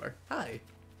 Oh, there you are. Hi.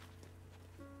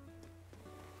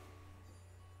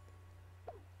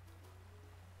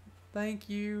 Thank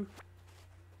you.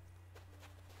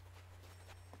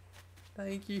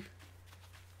 Thank you.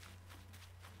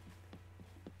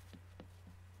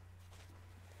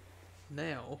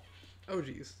 Now... Oh,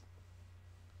 jeez.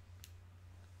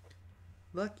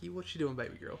 Lucky, what you doing,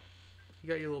 baby girl? You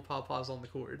got your little pawpaws on the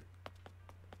cord.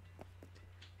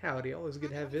 Howdy, always good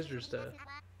to have visitors to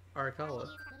Arakawa.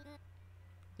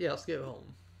 Yeah, let's get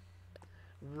home.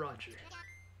 Roger.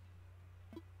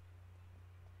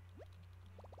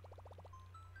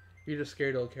 You're just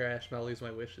scared it'll crash and I'll lose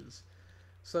my wishes.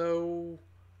 So,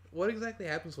 what exactly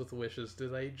happens with the wishes? Do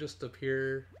they just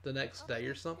appear the next day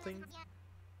or something?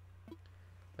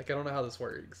 Like, I don't know how this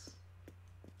works.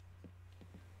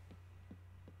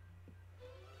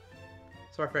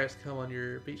 Sorry for us to come on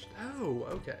your beach. Oh,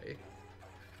 okay.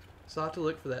 So I'll have to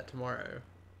look for that tomorrow.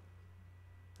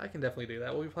 I can definitely do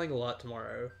that. We'll be playing a lot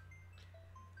tomorrow.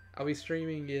 I'll be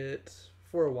streaming it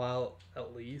for a while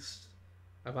at least.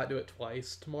 I might do it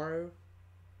twice tomorrow.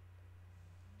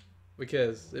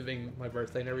 Because it being my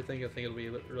birthday and everything, I think it'll be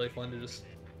really fun to just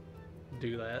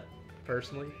do that,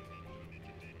 personally.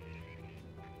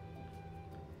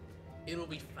 It'll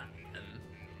be fun.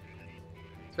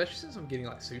 Especially since I'm getting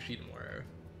like sushi tomorrow.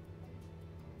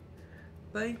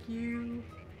 Thank you.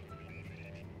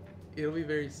 It'll be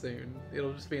very soon.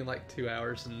 It'll just be in like 2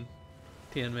 hours and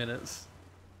 10 minutes.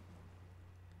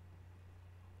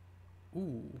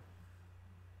 Ooh.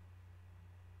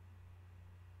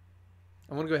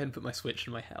 I'm gonna go ahead and put my Switch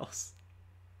in my house.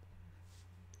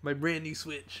 My brand new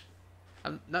Switch.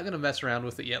 I'm not gonna mess around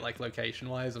with it yet, like location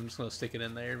wise. I'm just gonna stick it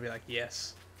in there and be like,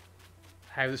 yes,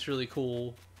 I have this really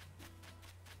cool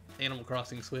Animal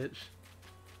Crossing Switch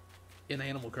in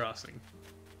Animal Crossing.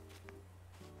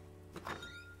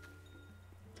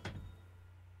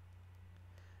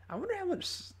 I wonder how much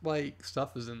like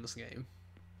stuff is in this game.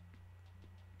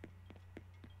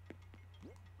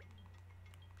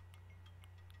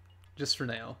 Just for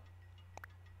now.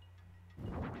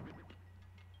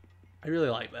 I really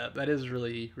like that. That is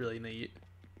really, really neat.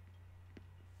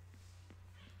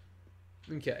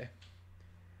 Okay.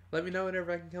 Let me know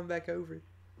whenever I can come back over.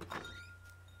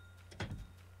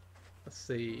 Let's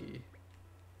see.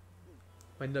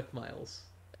 My Nook Miles.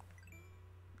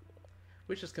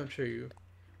 Wishes come true.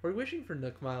 Were you wishing for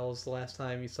Nook Miles the last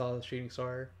time you saw the shooting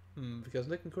star? Because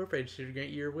Nook Incorporated should grant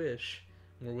you your wish.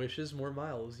 More wishes, more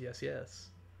miles. Yes, yes.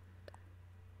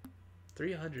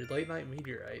 300 late night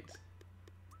meteorite.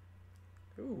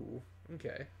 Ooh,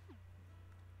 okay.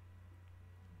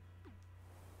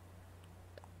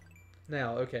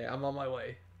 Now, okay, I'm on my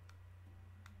way.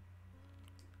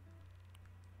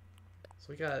 So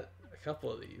we got a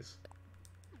couple of these.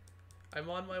 I'm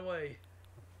on my way.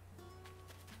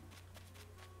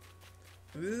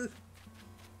 Ugh.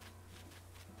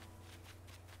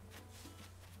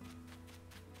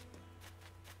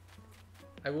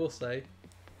 I will say,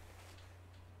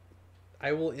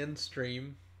 I will end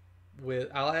stream with.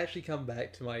 I'll actually come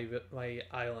back to my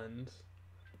island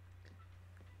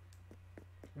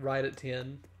right at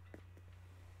 10.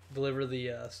 Deliver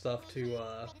the stuff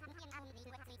to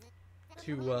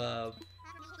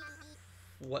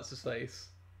what's his face,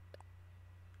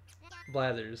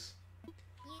 Blathers,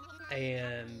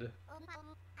 and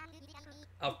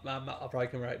I'll probably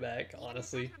come right back,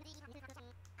 honestly,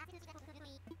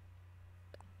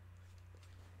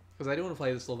 because I do want to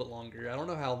play this a little bit longer. I don't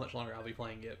know how much longer I'll be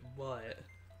playing it, but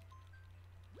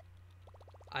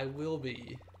I will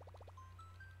be.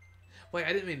 Wait,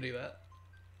 I didn't mean to do that.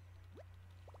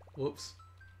 Whoops.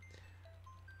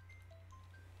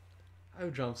 Oh,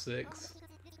 drumsticks.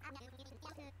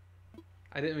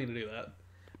 I didn't mean to do that.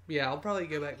 But yeah, I'll probably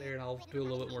go back there and I'll do a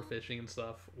little bit more fishing and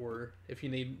stuff. Or if you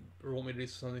need or want me to do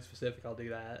something specific, I'll do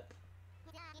that.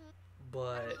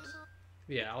 But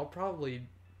yeah, I'll probably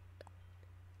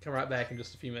come right back in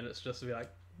just a few minutes just to be like,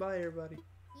 bye everybody.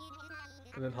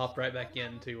 And then hop right back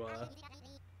into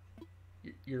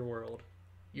your world,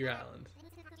 your island.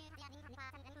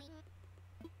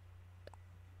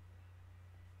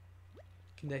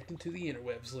 Connecting to the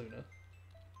interwebs, Luna.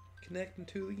 Connecting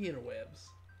to the interwebs.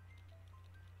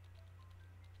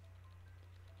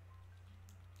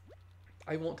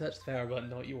 I won't touch the power button,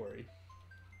 don't you worry.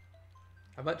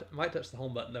 I might touch the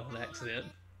home button though on accident.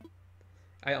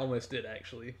 I almost did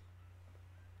actually.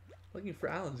 Looking for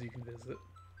islands you can visit.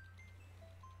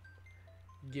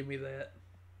 Give me that.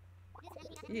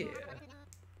 Yeah.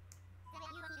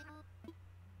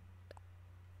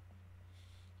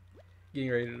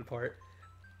 Getting ready to depart.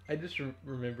 I just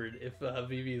remembered if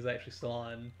VV is actually still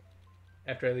on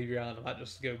after I leave your island, I might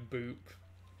just go boop.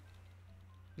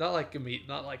 Not like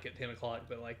not like at 10 o'clock,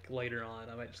 but like later on,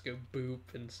 I might just go boop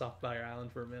and stop by your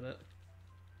island for a minute.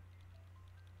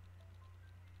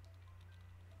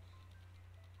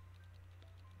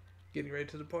 Getting ready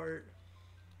to depart.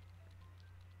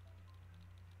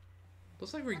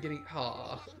 Looks like we're getting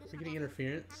we're getting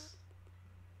interference.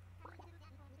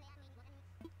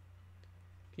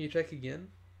 Can you check again?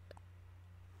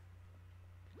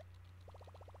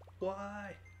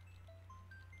 Why?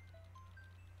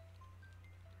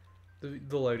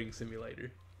 The loading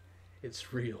simulator.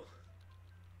 It's real.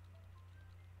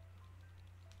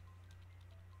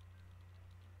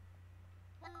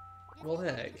 Well,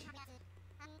 heck.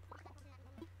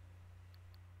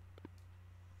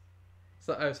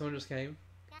 So, oh, someone just came.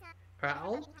 Alright,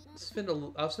 I'll spend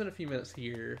a few minutes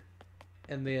here,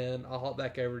 and then I'll hop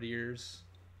back over to yours,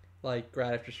 like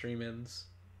right after stream ends.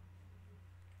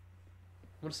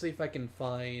 I want to see if I can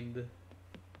find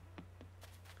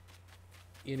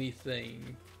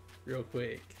anything real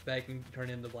quick that I can turn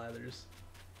into Blathers.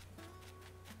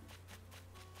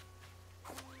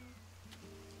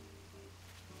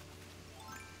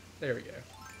 There we go.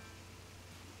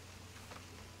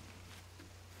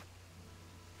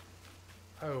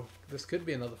 Oh, this could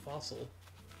be another fossil.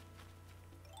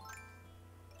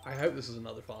 I hope this is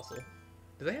another fossil.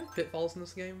 Do they have pitfalls in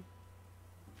this game?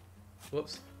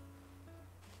 Whoops.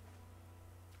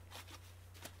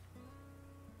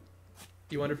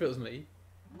 You wonder if it was me?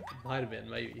 It might have been,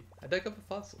 maybe. I dug up a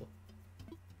fossil.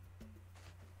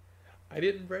 I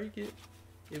didn't break it.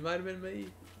 It might have been me.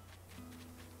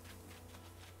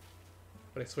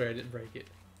 But I swear I didn't break it.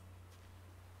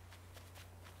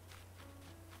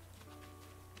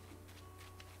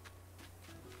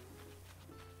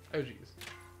 Oh jeez.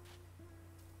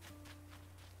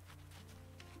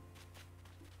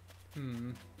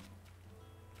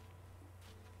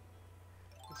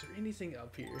 Is there anything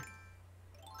up here?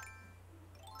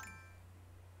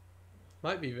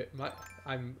 Might be.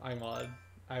 I'm odd.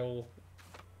 I will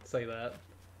say that.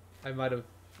 I might have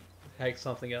hacked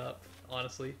something up.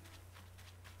 Honestly.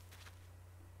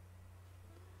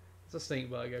 It's a stink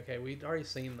bug. Okay, we'd already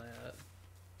seen that.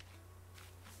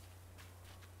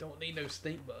 Don't need no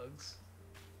stink bugs.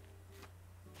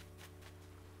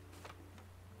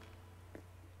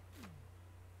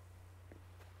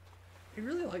 I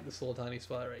really like this little tiny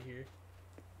spot right here.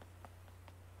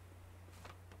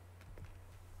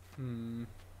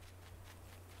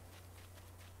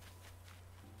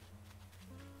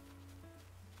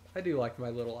 I do like my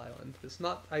little island. It's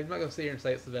not. I'm not gonna sit here and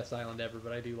say it's the best island ever,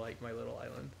 but I do like my little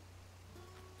island.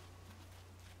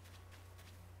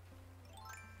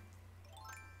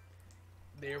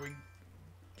 There we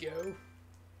go.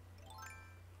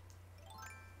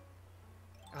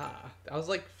 Ah, I was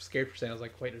like scared for a second. I was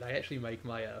like, wait, did I actually make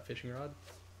my fishing rod?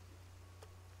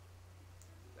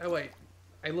 Oh wait,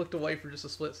 I looked away for just a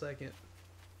split second.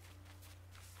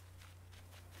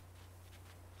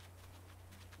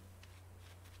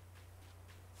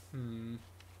 Hmm.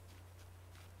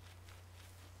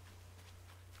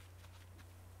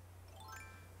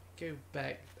 Go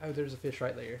back. Oh, there's a fish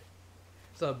right there.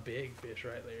 It's a big fish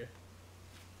right there.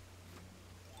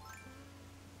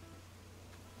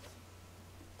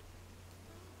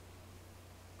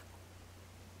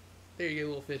 There you go,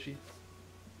 little fishy.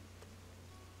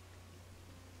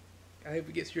 I hope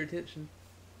it gets your attention.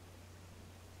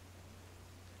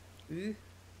 Ooh.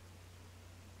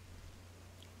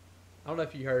 I don't know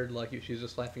if you heard, like, she was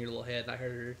just slapping her little head, and I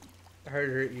heard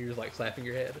her ears, like, slapping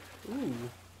her head. Ooh.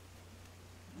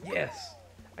 Yes!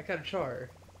 I got a char.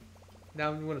 Now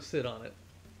I'm going to sit on it.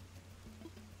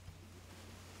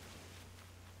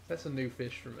 That's a new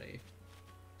fish for me.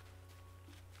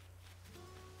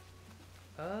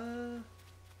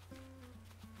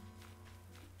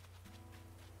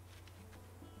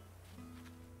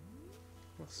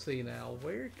 Let's see now.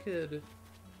 Where could...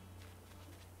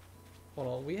 Hold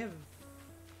on, we have...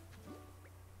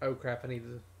 Oh crap, I need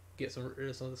to get rid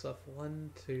of some of the stuff.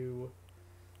 1, 2,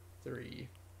 3.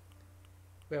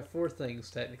 We have 4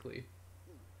 things, technically.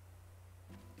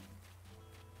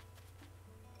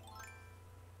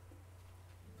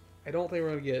 I don't think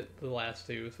we're going to get the last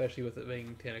 2, especially with it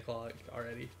being 10 o'clock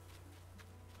already.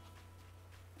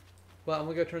 But I'm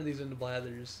going to go turn these into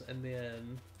blathers, and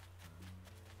then...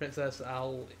 Princess,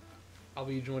 I'll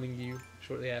be joining you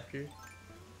shortly after.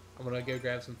 I'm going to go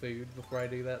grab some food before I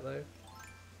do that, though.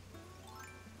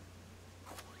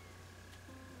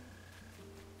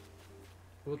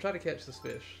 We'll try to catch this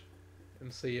fish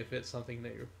and see if it's something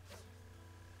new.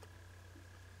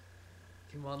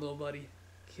 Come on, little buddy.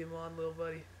 Come on, little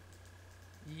buddy.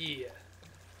 Yeah.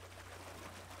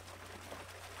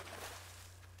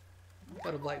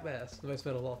 Got a black bass, the most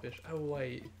metal of all fish. Oh,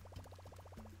 wait.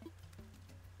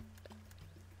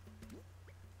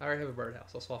 I already have a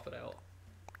birdhouse. I'll swap it out.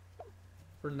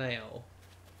 For now.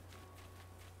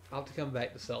 I'll have to come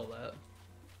back to sell that.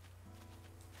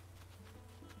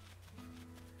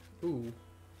 Ooh.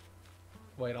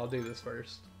 Wait, I'll do this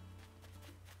first.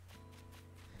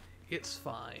 It's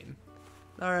fine.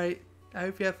 Alright, I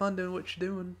hope you have fun doing what you're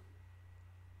doing.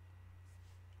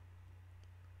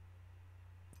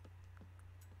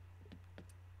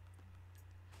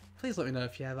 Please let me know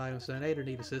if you have items to donate or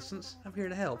need assistance. I'm here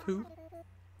to help. Who?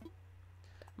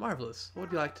 Marvelous. What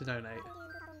would you like to donate?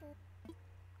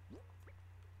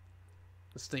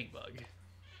 The stink bug.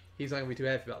 He's not going to be too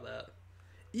happy about that.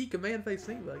 Eek, a man-faced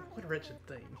stink bug? What a wretched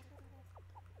thing.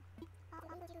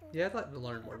 Yeah, I'd like to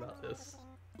learn more about this.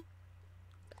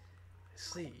 I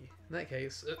see. In that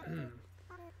case,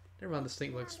 never mind the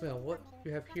stink bug smell. What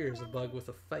you have here is a bug with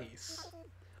a face.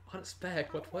 On its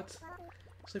back, what?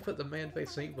 So put the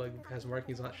man-faced stink bug has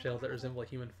markings on its shell that resemble a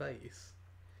human face.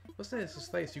 What's this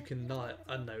face? You cannot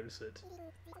unnotice it.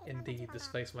 Indeed, this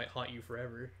face might haunt you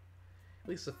forever. At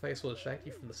least the face will distract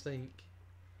you from the stink.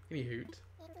 Any hoot.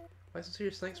 My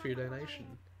sincerest thanks for your donation.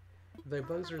 Though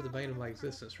bugs are the bane of my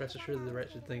existence, rest assured that the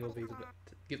wretched thing will be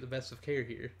get the best of care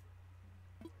here.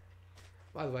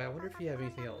 By the way, I wonder if you have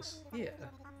anything else. Yeah.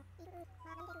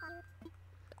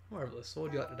 Marvelous. What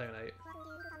would you like to donate?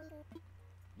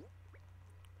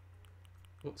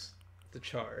 Whoops. The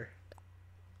char.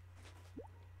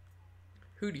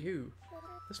 Hooty hoo.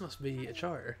 This must be a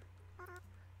char.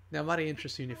 Now, might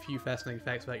interest you in a few fascinating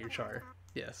facts about your char.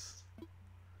 Yes.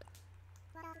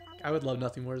 I would love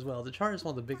nothing more as well. The char is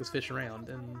one of the biggest fish around,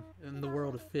 and in the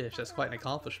world of fish, that's quite an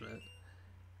accomplishment.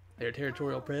 They are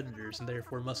territorial predators, and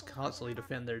therefore must constantly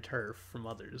defend their turf from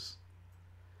others.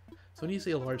 So when you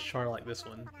see a large char like this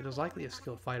one, it is likely a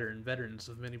skilled fighter and veteran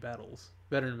of many battles.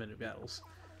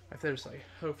 I have to say,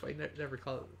 hopefully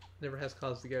never has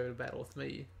cause to go to battle with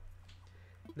me.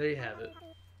 There you have it.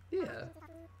 Yeah.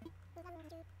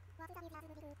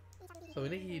 So we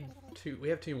need 2. We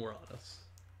have 2 more on us.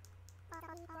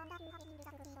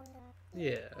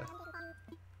 Yeah.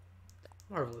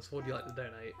 Marvelous. What would you like to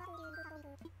donate?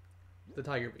 The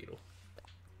tiger beetle.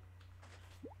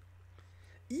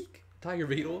 Eek! Tiger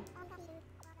beetle.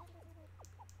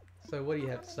 So what do you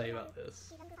have to say about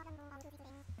this?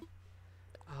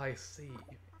 I see.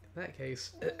 In that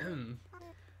case,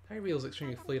 tiger beetle is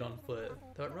extremely fleet on foot,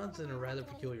 though it runs in a rather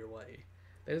peculiar way.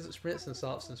 Then as it sprints and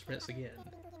stops and sprints again,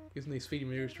 using these speedy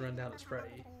maneuvers to run down its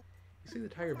prey. You see the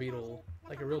tiger beetle,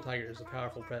 like a real tiger, is a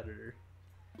powerful predator.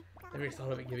 The mere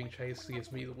thought of it giving chase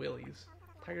gives me the willies.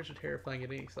 Tigers are terrifying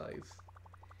at any size.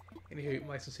 Anywho,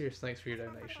 my sincerest thanks for your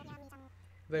donation.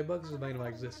 If that bug is the bane of my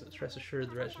existence, rest assured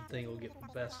the wretched thing will get the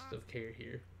best of care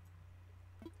here.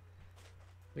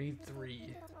 We need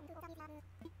 3.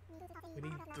 We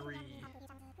need 3.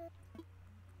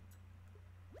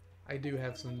 I do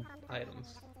have some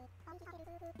items.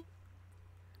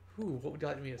 Whew, what would you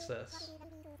like me to assess?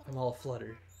 I'm all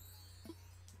aflutter.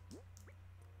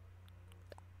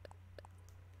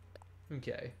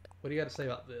 Okay, what do you got to say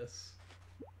about this?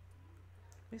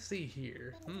 Let me see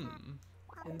here.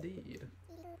 Indeed.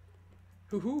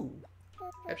 Hoo-hoo!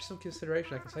 After some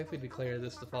consideration, I can safely declare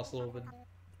this the fossil of a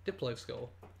Diplo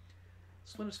skull.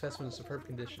 This one specimen in superb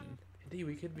condition. Indeed,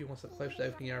 we could be one step closer to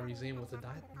opening our museum with a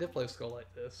Diplo skull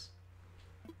like this.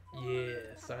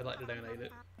 Yes, I'd like to donate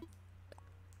it.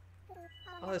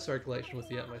 I'll have circulation with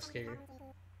the utmost care.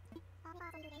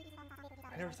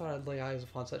 I never thought I'd lay eyes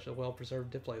upon such a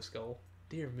well-preserved Diplo skull.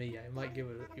 Dear me, I might give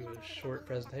you a short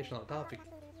presentation on the topic.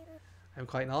 I'm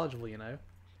quite knowledgeable, you know.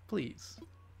 Please.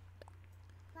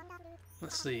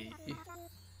 Let's see.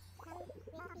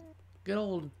 Good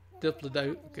old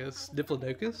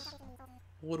Diplodocus?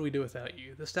 What do we do without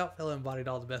you? The stout fellow embodied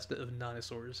all the best of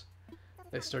dinosaurs.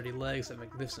 Those sturdy legs, that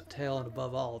magnificent tail, and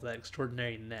above all, that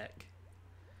extraordinary neck.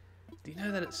 Do you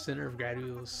know that its center of gravity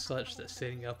was such that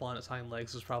sitting up on its hind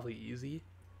legs was probably easy?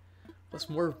 What's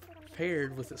more,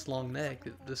 paired with its long neck,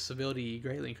 this ability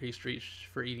greatly increased reach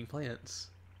for eating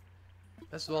plants.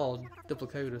 Best of all,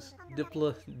 Diplodocus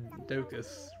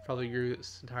probably grew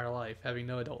its entire life, having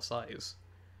no adult size.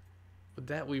 With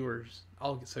that, we were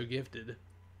all so gifted.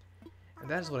 And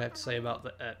that is what I have to say about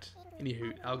that.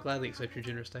 Anywho, I'll gladly accept your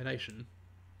generous donation.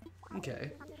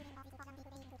 Okay.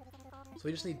 So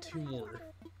we just need 2 more.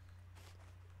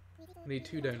 We need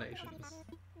 2 donations.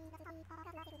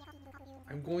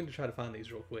 I'm going to try to find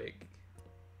these real quick.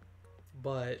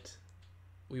 But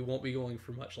we won't be going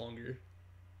for much longer.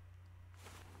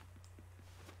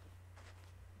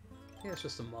 Yeah, it's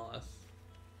just a moth.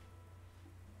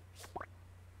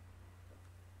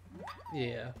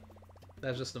 Yeah,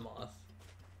 that's just a moth.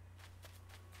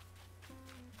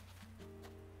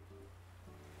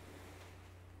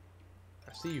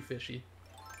 I see you, fishy.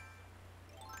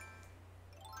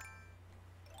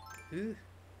 Ooh.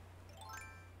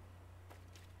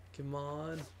 Come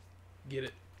on. Get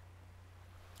it.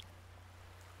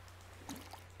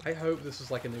 I hope this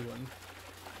is like a new one.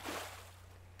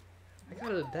 I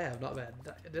got a dab, not bad.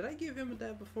 Did I give him a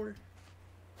dab before?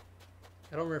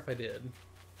 I don't remember if I did.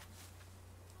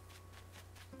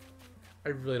 I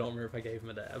really don't remember if I gave him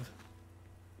a dab.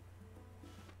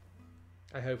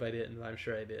 I hope I didn't, but I'm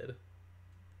sure I did.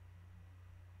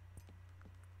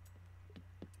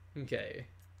 Okay.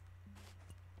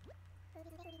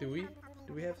 Do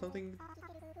we have something?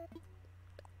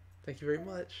 Thank you very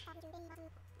much.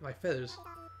 My feathers.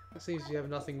 It seems you have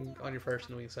nothing on your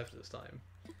person we accept this time.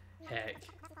 Heck.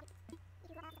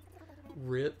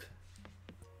 Rip.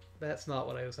 That's not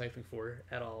what I was hoping for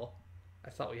at all. I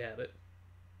thought we had it.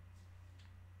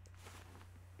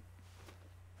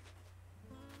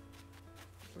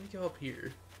 Let me go up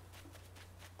here.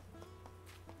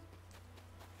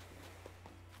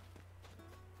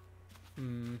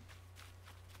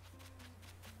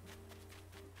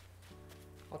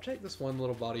 I'll check this one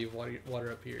little body of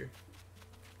water up here.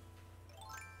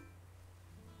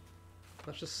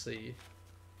 Let's just see.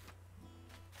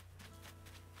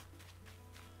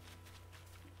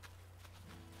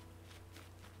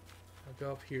 I'll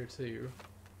go up here too.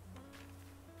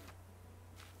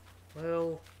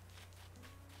 Well,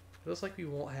 it looks like we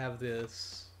won't have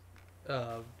this,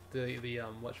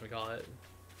 whatchamacallit,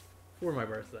 for my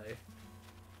birthday.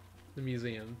 The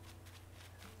museum.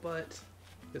 But,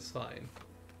 it's fine.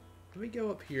 Let me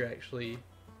go up here actually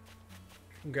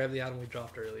and grab the item we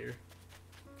dropped earlier.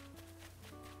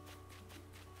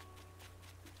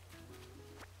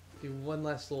 Do one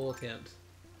last little attempt.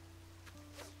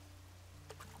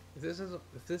 If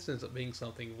this ends up being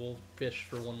something, we'll fish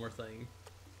for one more thing.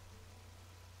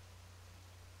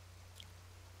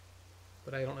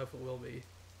 But I don't know if it will be.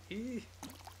 Eee.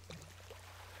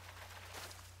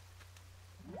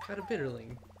 Got a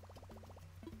bitterling.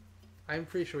 I'm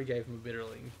pretty sure we gave him a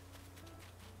bitterling.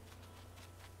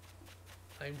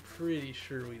 I'm pretty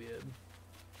sure we did.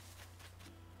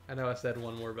 I know I said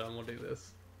one more, but I'm gonna do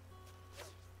this.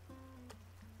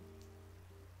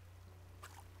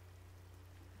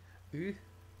 Ooh.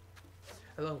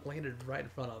 I landed right in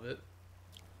front of it.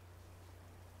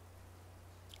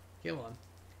 Come on.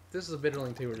 This is a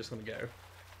bitterling too, we're just gonna go.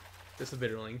 This is a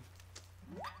bitterling.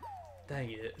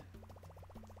 Dang it.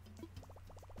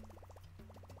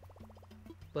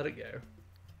 Let it go.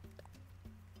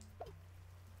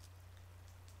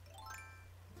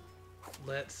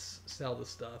 Let's sell the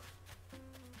stuff.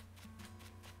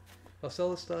 I'll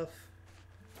sell the stuff,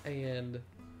 and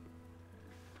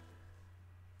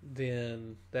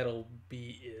then that'll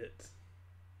be it.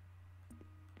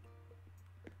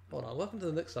 Hold on, welcome to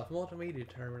the Nook Soft Multimedia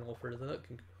Terminal for the Nook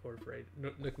Incorporated.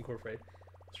 Nook Incorporated.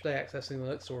 Today, accessing the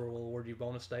Nook Store will award you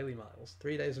bonus daily miles.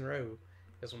 3 days in a row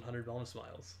is 100 bonus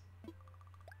miles.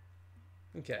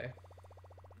 Okay.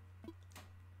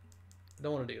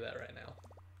 Don't want to do that right now.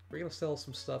 We're gonna sell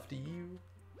some stuff to you.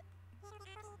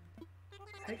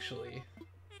 Actually,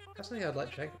 that's something I'd like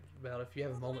to check about if you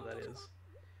have a moment, that is.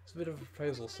 It's a bit of a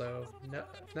proposal, so no,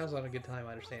 if now's not a good time,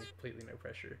 I understand completely, no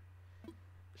pressure.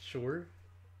 Sure.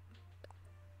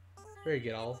 Very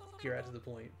good, I'll get right to the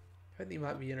point. I think you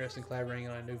might be interested in collaborating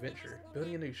on a new venture,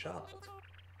 building a new shop.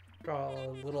 Our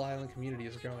little island community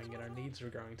is growing, and our needs are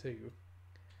growing too.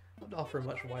 I'd offer a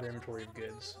much wider inventory of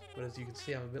goods, but as you can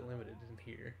see, I'm a bit limited in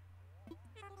here.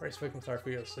 I've already spoken with our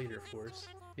fearless leader, of course.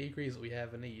 He agrees that we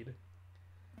have a need.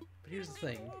 But here's the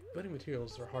thing, building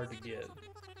materials are hard to get.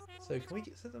 So can we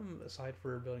set them aside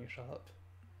for building a shop?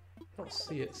 I don't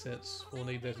see it since we'll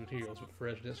need those materials for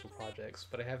residential projects,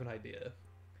 but I have an idea.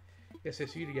 Yes,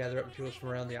 it's you to gather up materials from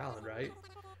around the island, right?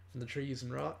 From the trees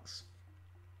and rocks?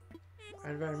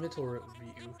 Our environmental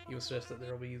review even suggests that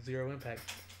there will be zero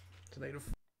impact to native.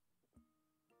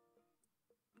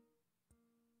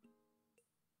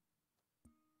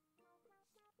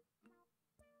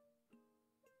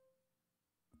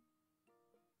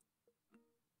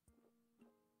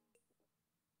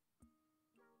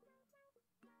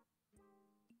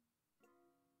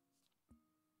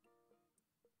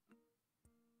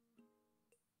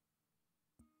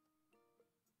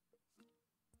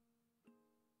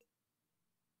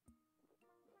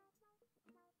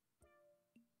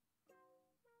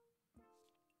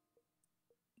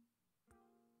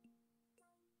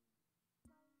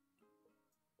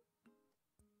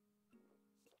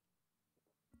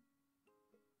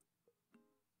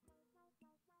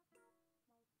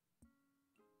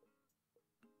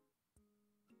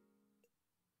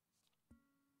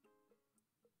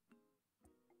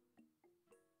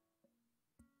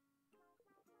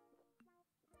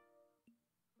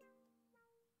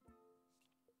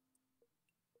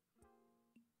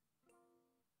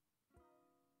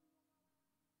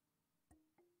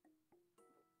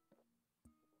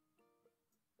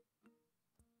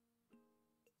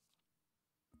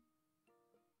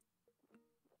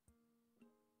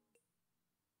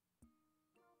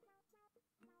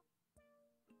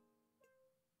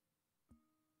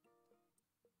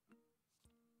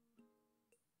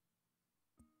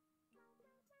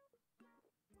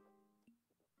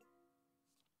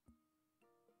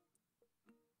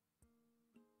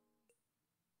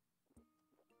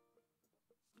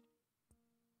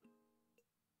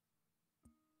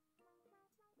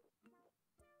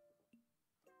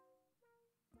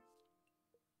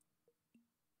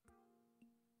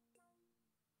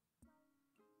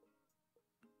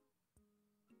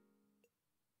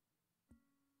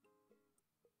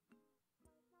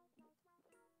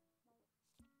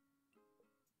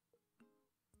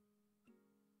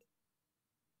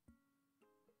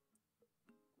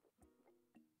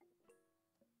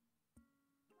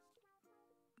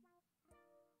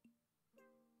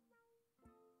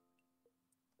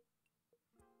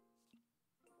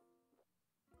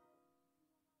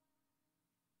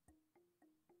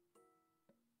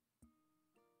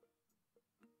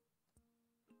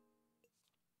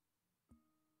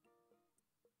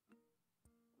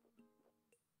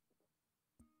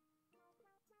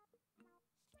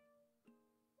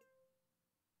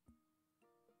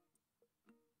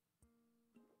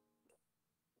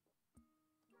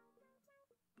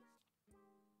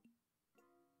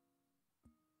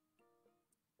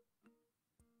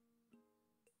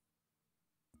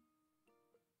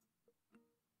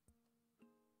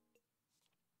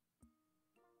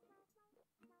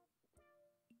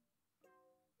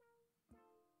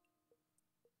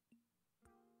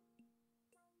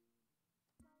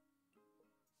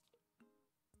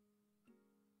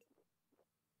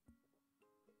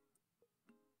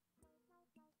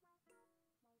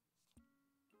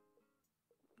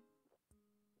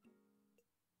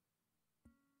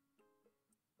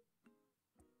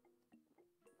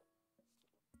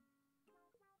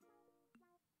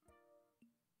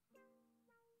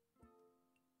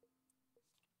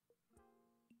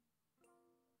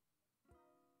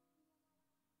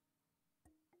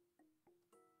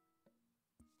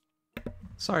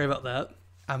 Sorry about that.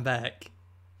 I'm back.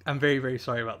 I'm very, very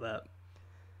sorry about that.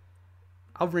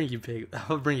 I'll bring you, Pig.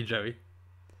 I'll bring you, Joey.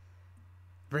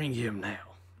 Bring him now.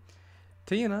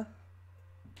 Tina.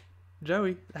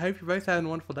 Joey, I hope you're both having a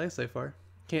wonderful day so far.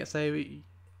 Can't say we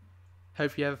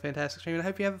hope you have a fantastic stream. And I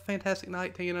hope you have a fantastic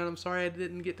night, Tina. And I'm sorry I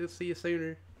didn't get to see you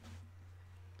sooner.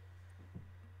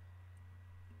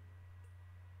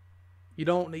 You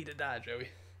don't need to die, Joey.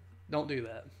 Don't do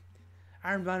that.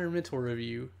 Iron Binder Mentor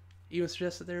Review even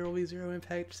suggests that there will be zero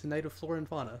impact to native flora and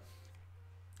fauna.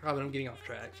 Oh, but I'm getting off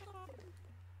track.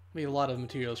 We have a lot of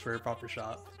materials for a proper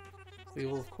shop. We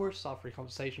will, of course, offer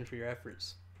compensation for your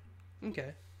efforts.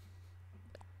 Okay.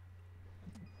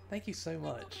 Thank you so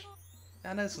much.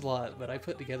 I know it's a lot, but I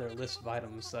put together a list of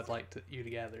items I'd like you to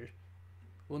gather.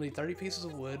 We'll need 30 pieces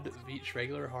of wood of each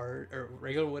regular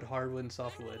wood, hardwood, and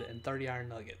softwood, and 30 iron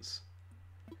nuggets.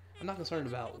 I'm not concerned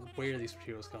about where these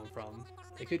materials come from.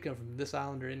 They could come from this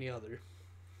island or any other.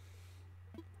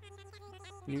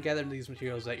 You can gather these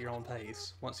materials at your own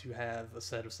pace. Once you have a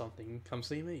set of something, come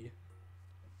see me.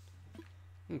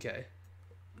 Okay.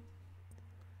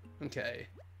 Okay.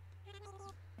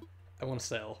 I want to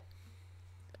sell.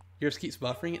 Yours keeps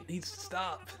buffering. It needs to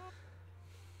stop.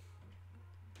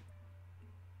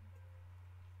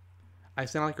 I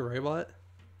sound like a robot?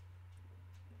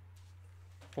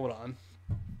 Hold on.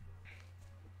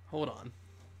 Hold on.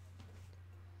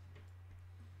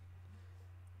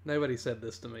 Nobody said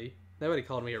this to me. Nobody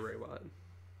called me a robot.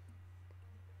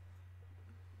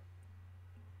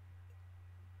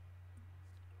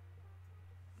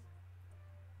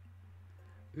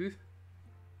 Ooh.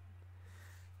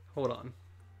 Hold on.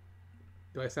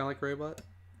 Do I sound like a robot?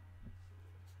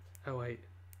 Oh, wait.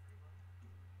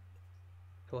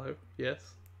 Hello? Yes?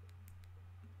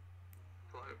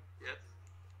 Hello? Yes?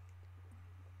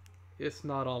 It's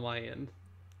not on my end.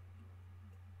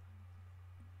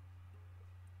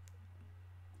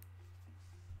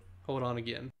 Hold on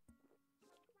again.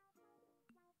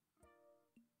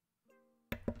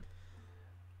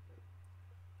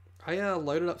 I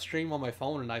loaded up stream on my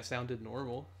phone and I sounded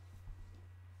normal.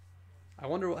 I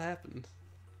wonder what happened.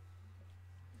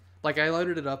 Like, I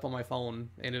loaded it up on my phone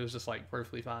and it was just like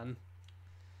perfectly fine.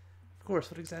 Of course,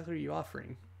 what exactly are you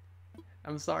offering?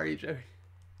 I'm sorry, Joey.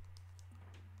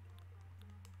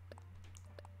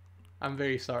 I'm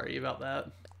very sorry about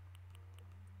that.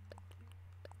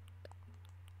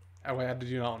 Oh wait, I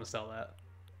do not want to sell that.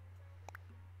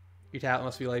 Your talent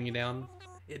must be letting you down.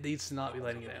 It needs to not be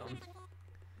letting you down.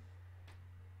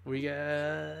 We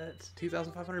got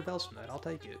 2,500 bells from that. I'll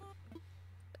take it.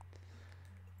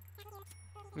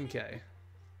 Okay.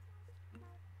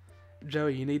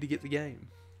 Joey, you need to get the game.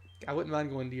 I wouldn't mind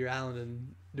going to your island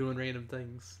and doing random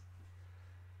things.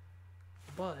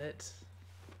 But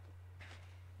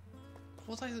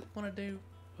what was I want to do?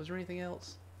 Was there anything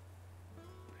else?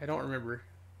 I don't remember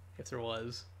if there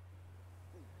was.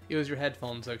 It was your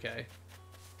headphones, okay.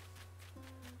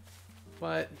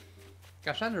 But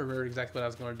gosh, I never remember exactly what I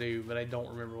was going to do, but I don't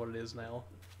remember what it is now.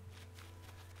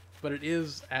 But it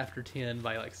is after 10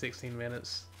 by like 16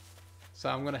 minutes. So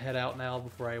I'm going to head out now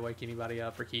before I wake anybody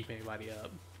up or keep anybody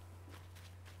up.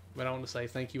 But I want to say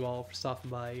thank you all for stopping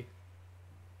by,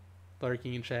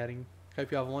 lurking and chatting. Hope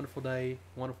you have a wonderful day,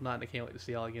 wonderful night, and I can't wait to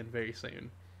see y'all again very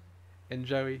soon. And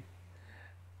Joey,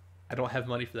 I don't have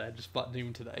money for that, I just bought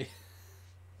Doom today.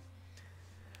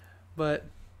 But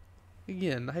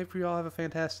again, I hope you all have a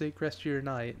fantastic rest of your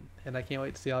night, and I can't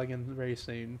wait to see y'all again very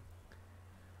soon.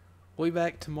 We'll be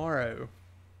back tomorrow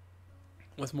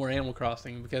with more Animal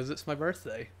Crossing because it's my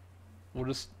birthday. We'll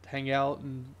just hang out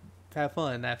and have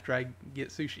fun after I get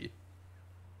sushi.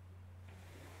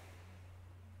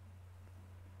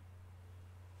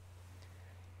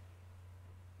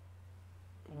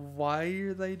 Why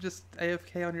are they just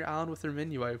AFK on your island with their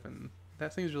menu open?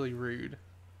 That seems really rude.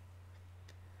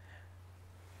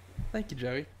 Thank you,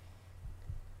 Joey.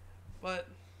 But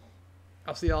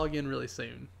I'll see y'all again really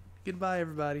soon. Goodbye,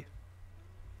 everybody.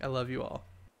 I love you all.